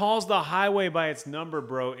 Nobody calls the highway by its number,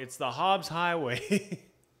 bro. It's the Hobbs Highway.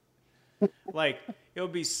 Like, it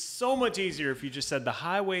would be so much easier if you just said the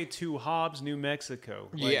highway to Hobbs, New Mexico.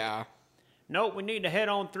 Like, Yeah. nope, we need to head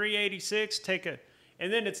on 386,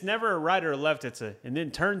 and then it's never a right or a left, and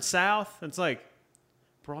then turn south. It's like,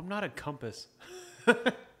 bro, I'm not a compass.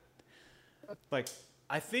 Like,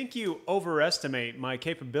 I think you overestimate my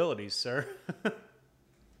capabilities, sir.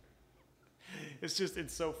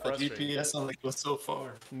 It's so frustrating. GPS only goes so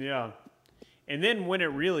far. Yeah. And then when it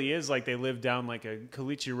really is like they live down like a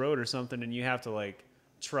Caliche Road or something and you have to like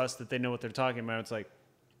trust that they know what they're talking about, it's like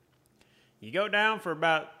you go down for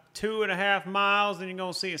about 2.5 miles and you're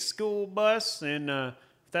going to see a school bus. And if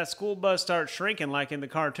that school bus starts shrinking like in the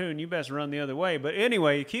cartoon, you best run the other way. But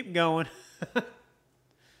anyway, you keep going.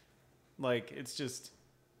 Like, it's just,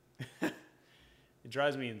 it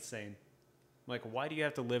drives me insane. Like, why do you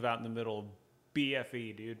have to live out in the middle of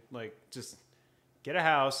BFE, dude? Like, just get a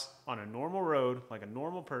house on a normal road, like a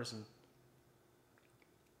normal person.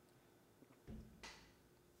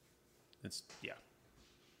 Yeah.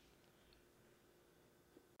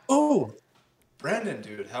 Oh, Brandon,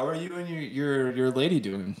 dude, how are you and your lady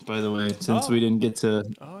doing, by the way, since we didn't get to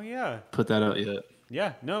put that out yet?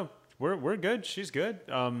 Yeah, no, we're good. She's good.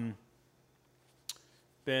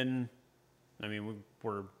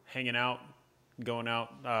 We're hanging out, going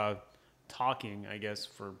out, talking, I guess,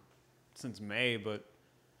 since May, but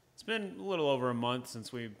it's been a little over a month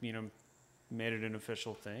since we, made it an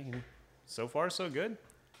official thing. And so far, so good.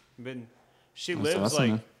 She That's lives awesome,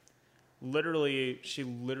 like, man. she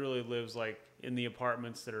literally lives like in the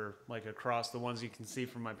apartments that are like across the ones you can see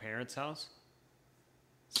from my parents' house.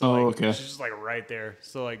 So, okay. She's just like right there.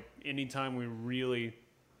 So like anytime we really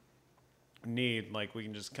need, like, we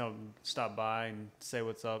can just come stop by and say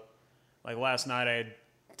what's up. Like last night I had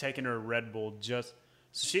taken her a Red Bull so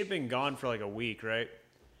she had been gone for like a week, right?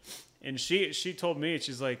 And she told me,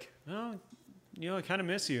 she's like, oh, I kind of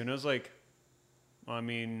miss you. And I was like, well, I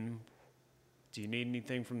mean, do you need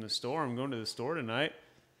anything from the store? I'm going to the store tonight.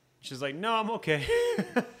 She's like, no, I'm okay.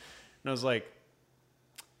 And I was like,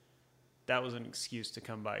 that was an excuse to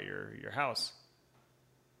come by your house.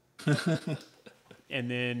 And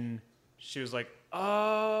then she was like,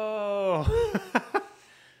 oh.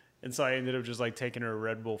 And so I ended up just like taking her a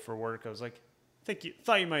Red Bull for work. I was like,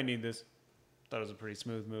 thought you might need this. Thought it was a pretty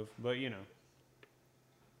smooth move, but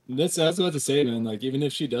That's I was about to say, man. Like, even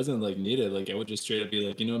if she doesn't like need it, like, I would just straight up be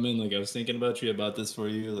like, man, like, I was thinking about you, about this for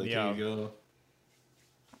you. Like, here you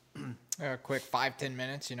go. Quick 5-10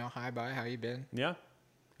 minutes. Hi, bye. How you been? Yeah,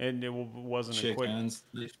 and it wasn't Shake a quick. hands.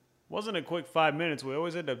 Wasn't a quick 5 minutes. We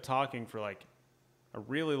always end up talking for like a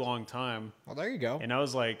really long time. Well, there you go. And I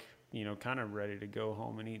was like, kind of ready to go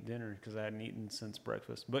home and eat dinner because I hadn't eaten since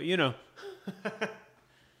breakfast. But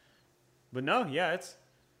but no, yeah,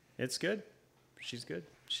 it's good. She's good.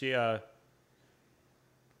 She's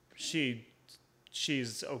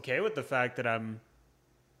okay with the fact that I'm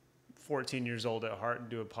 14 years old at heart and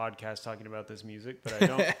do a podcast talking about this music, but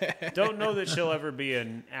I don't know that she'll ever be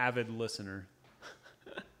an avid listener.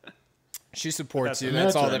 She supports you.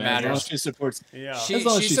 That's all that matters. She supports. Yeah. She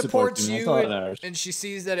supports you, and she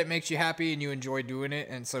sees that it makes you happy and you enjoy doing it,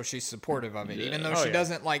 and so she's supportive of it, even though she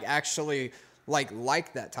doesn't like actually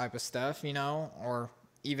like that type of stuff, or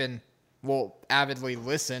even will avidly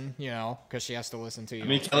listen, because she has to listen to you. I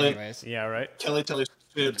mean, Kelly, anyways. Yeah, right. Kelly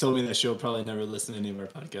told me that she'll probably never listen to any of our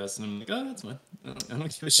podcasts, and I'm like, oh, that's fine. I don't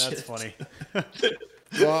give a shit. That's funny.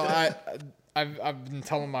 Well, I've been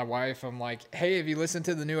telling my wife, I'm like, hey, have you listened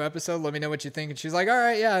to the new episode? Let me know what you think. And she's like, all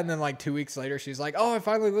right, yeah. And then like 2 weeks later, she's like, oh, I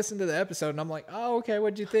finally listened to the episode. And I'm like, oh, okay,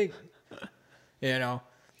 what'd you think?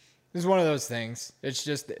 It's one of those things. It's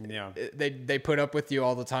just they put up with you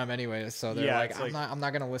all the time anyway. So they're like, I'm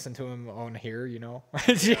not gonna listen to him on here,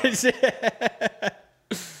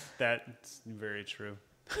 That's very true.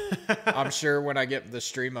 I'm sure when I get the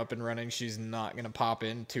stream up and running, she's not going to pop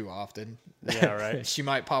in too often. Yeah, right. She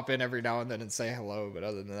might pop in every now and then and say hello, but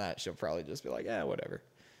other than that, she'll probably just be like, yeah, whatever.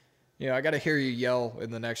 I got to hear you yell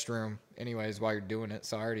in the next room anyways while you're doing it,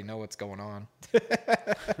 so I already know what's going on.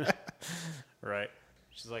 Right.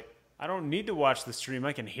 She's like, I don't need to watch the stream.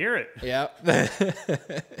 I can hear it. Yep.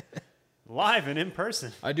 Live and in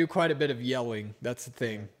person. I do quite a bit of yelling. That's the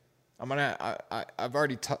thing. I've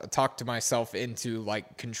already talked to myself into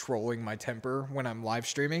like controlling my temper when I'm live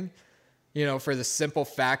streaming, for the simple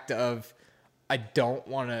fact of I don't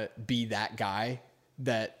want to be that guy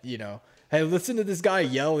that, hey, listen to this guy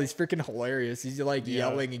yell. He's freaking hilarious. He's like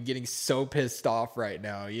yelling and getting so pissed off right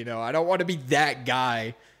now. I don't want to be that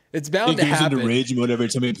guy It's bound It to goes happen. into rage mode every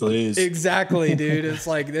time he plays. Exactly, dude. It's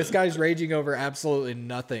like this guy's raging over absolutely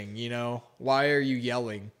nothing, you know? Why are you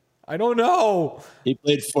yelling? I don't know. He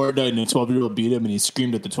played Fortnite and a 12-year-old beat him and he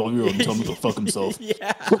screamed at the 12-year-old and told him to go fuck himself.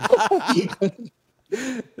 Yeah.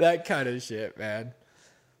 That kind of shit, man.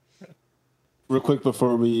 Real quick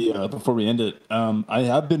before we end it, I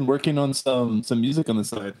have been working on some music on the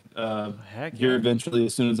side. Heck Here yeah. eventually,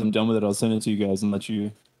 as soon as I'm done with it, I'll send it to you guys and let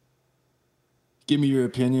you give me your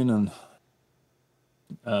opinion and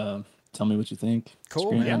tell me what you think. Cool,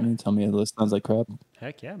 Scream man. at me, tell me this sounds like crap.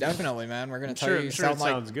 Heck yeah. Definitely, man. We're gonna tell sure- you I'm sure sound it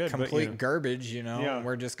like sounds good, but, complete you know. garbage, you know. Yeah. And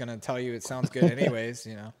we're just gonna tell you it sounds good anyways,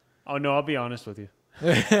 you know. Oh no, I'll be honest with you.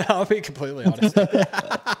 I'll be completely honest.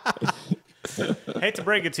 Hate to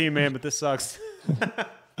break it to you, man, but this sucks.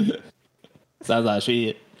 Sounds like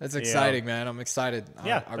shit. That's exciting, man. I'm excited.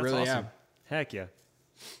 Yeah, I that's really awesome. am. Heck yeah.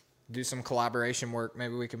 Do some collaboration work.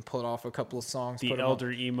 Maybe we can pull off a couple of songs. The put 'em Elder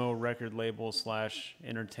Emo record label /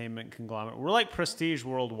 entertainment conglomerate. We're like Prestige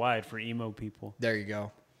worldwide for emo people. There you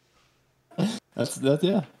go. That's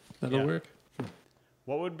yeah. That'll Yeah. work.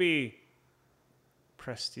 What would be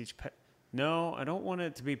Prestige? No, I don't want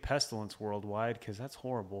it to be Pestilence worldwide because that's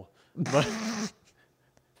horrible. But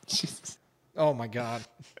Jesus. Oh my God.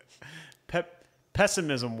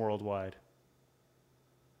 Pessimism worldwide.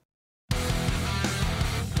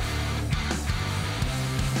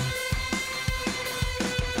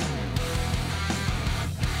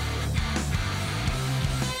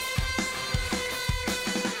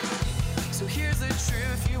 So here's the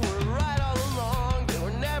truth, you were right all along. They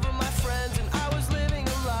were never my friends and I was living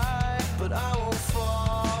a lie. But I won't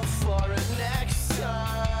fall for it next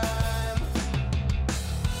time.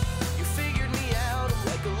 You figured me out, I'm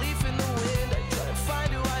like a leaf in the wind. I try to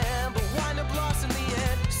find who I am, but wind up lost in the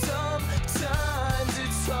end. Sometimes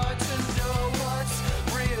it's hard to know what's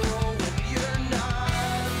real when you're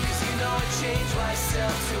not. 'Cause you know I change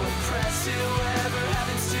myself to impress whoever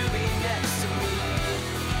happens to be next to me.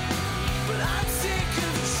 But I'm sick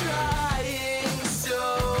of trying so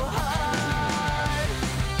hard.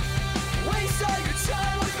 Waste all your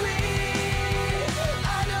time with me.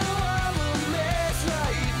 I know I'm a mess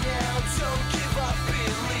right now. Don't give up,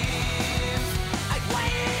 believe. I'd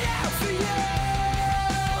wait it out for you.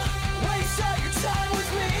 Waste all your time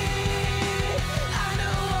with me. I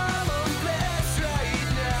know I'm a mess right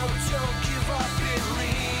now. Don't give up,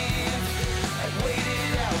 believe. I'd wait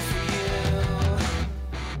it out for you.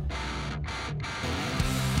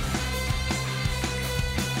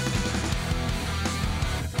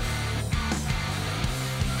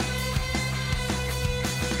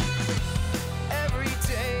 Every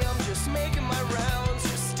day I'm just making my rounds,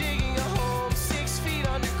 just digging a home 6 feet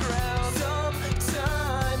underground.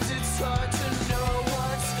 Sometimes it's hard to know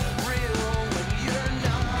what's real when you're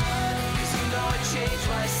not. 'Cause you know I change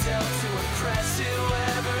myself to impress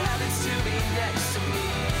whoever happens to be next to me.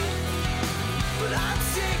 But I'm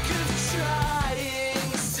sick of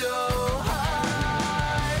trying so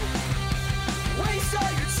hard. Waste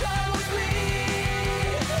all your time with me.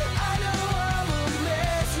 I know I'm a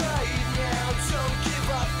mess right now. Don't give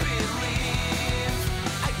up, believe.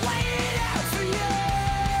 I'd wait it out for you.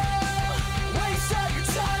 Waste all your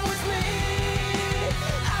time with me.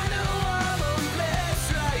 I know I'm a mess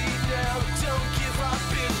right now. Don't give up,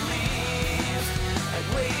 believe. I'd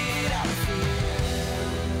wait it out for you.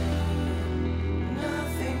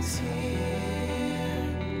 Nothing's here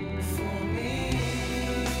for me.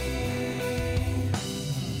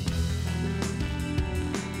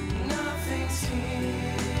 Nothing's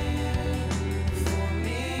here for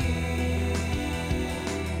me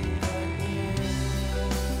but you.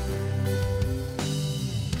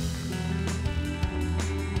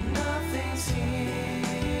 Nothing's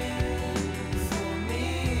here for me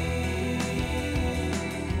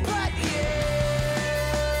but you.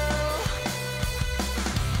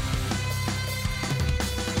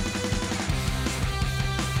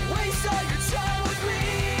 Waste all your time with me.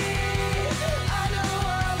 I know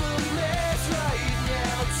I'm a mess right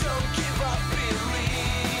now. Don't give up,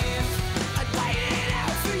 believe. I'd wait it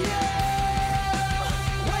out for you.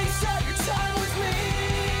 Waste all your time with me.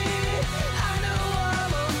 I know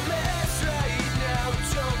I'm a mess right now.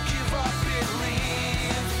 Don't give up,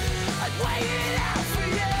 believe. I'd wait it out for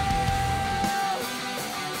you.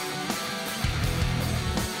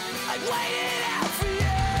 I'd wait it out for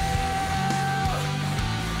you.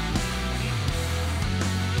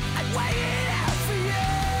 I'd wait it out for you.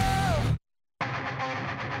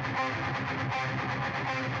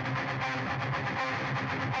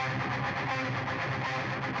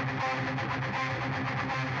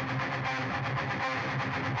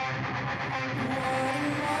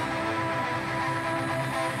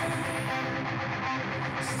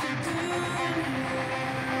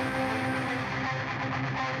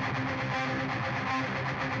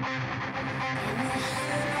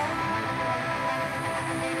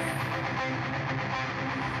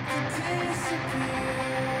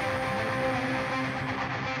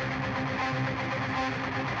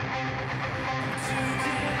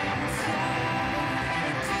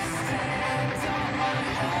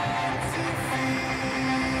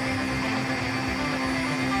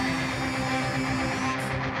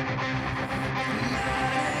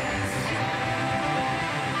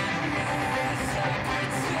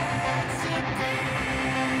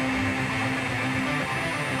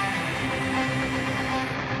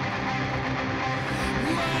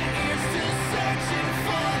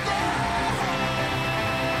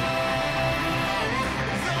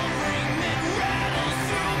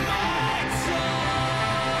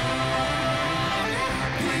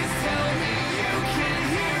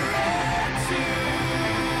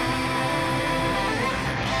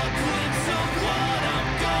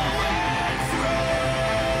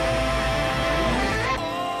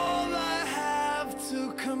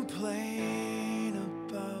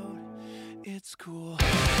 It's cool.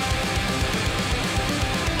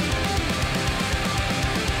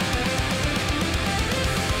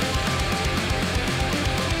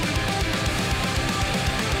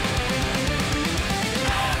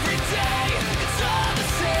 Every day, it's all the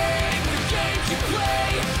same. The games you play,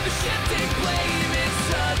 the shifting blame, it's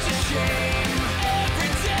such a shame.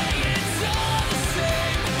 Every day, it's all the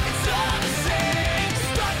same. It's all the same.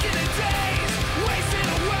 Stuck in a daze, wasting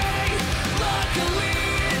away. Luckily,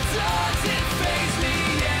 it doesn't faze me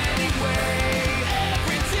anyway.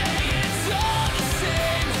 Every day, it's all the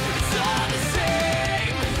same. It's all the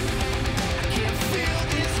same. I can't feel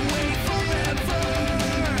this way forever.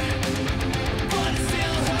 But it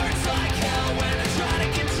still hurts like hell when I try to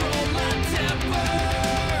control my temper.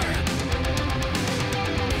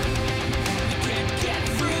 We can't get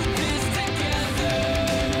through this together.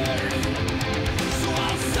 So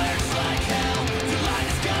I'll search like hell till I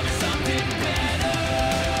discover something better.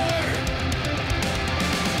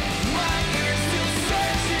 My ears still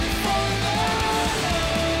searching for love.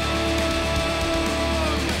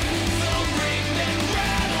 The ring that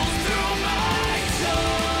rattles through my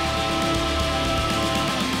tongue.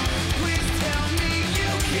 Please tell me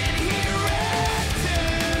you can hear it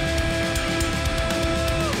too.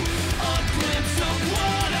 A glimpse of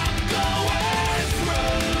what I'm going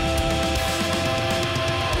through.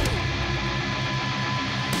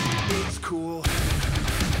 It's cool.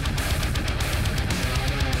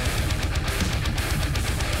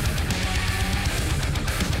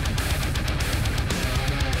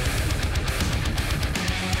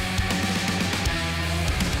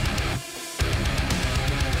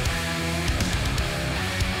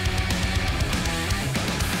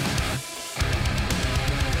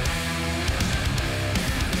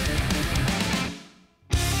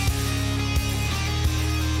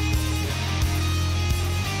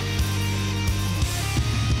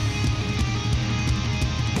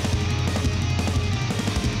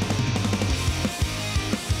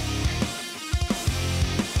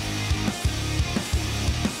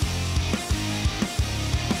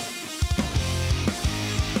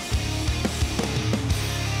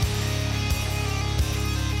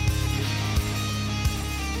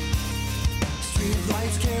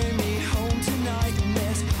 Streetlights carry me home tonight, and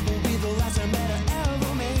this will be the last time that I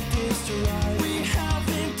ever make this to right. We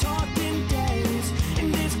haven't talked in days,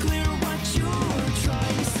 and it's clear what you're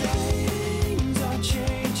trying to say. Things are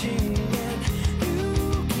changing, and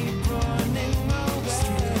you keep running away.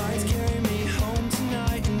 Streetlights carry me home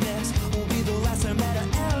tonight, and this will be the last time that I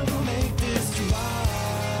ever make this to right.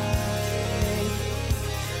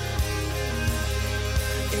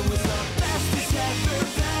 It was the best it's ever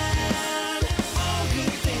been. All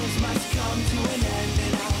good things must come to an end,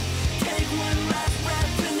 and I'll take one last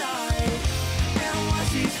breath tonight and watch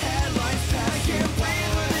these headlights pass. I can't wait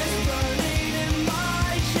for this burning in my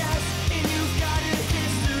chest, and you've got a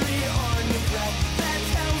history on your breath that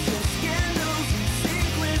tells us scandals and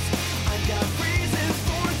secrets. I've got reasons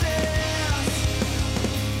for this.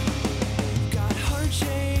 Got heart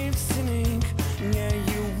shapes in ink, yeah,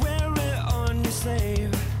 you wear it on your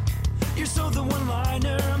sleeve. You're so the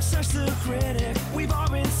one-liner, I'm such the critic. We've all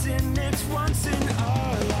been cynics once in our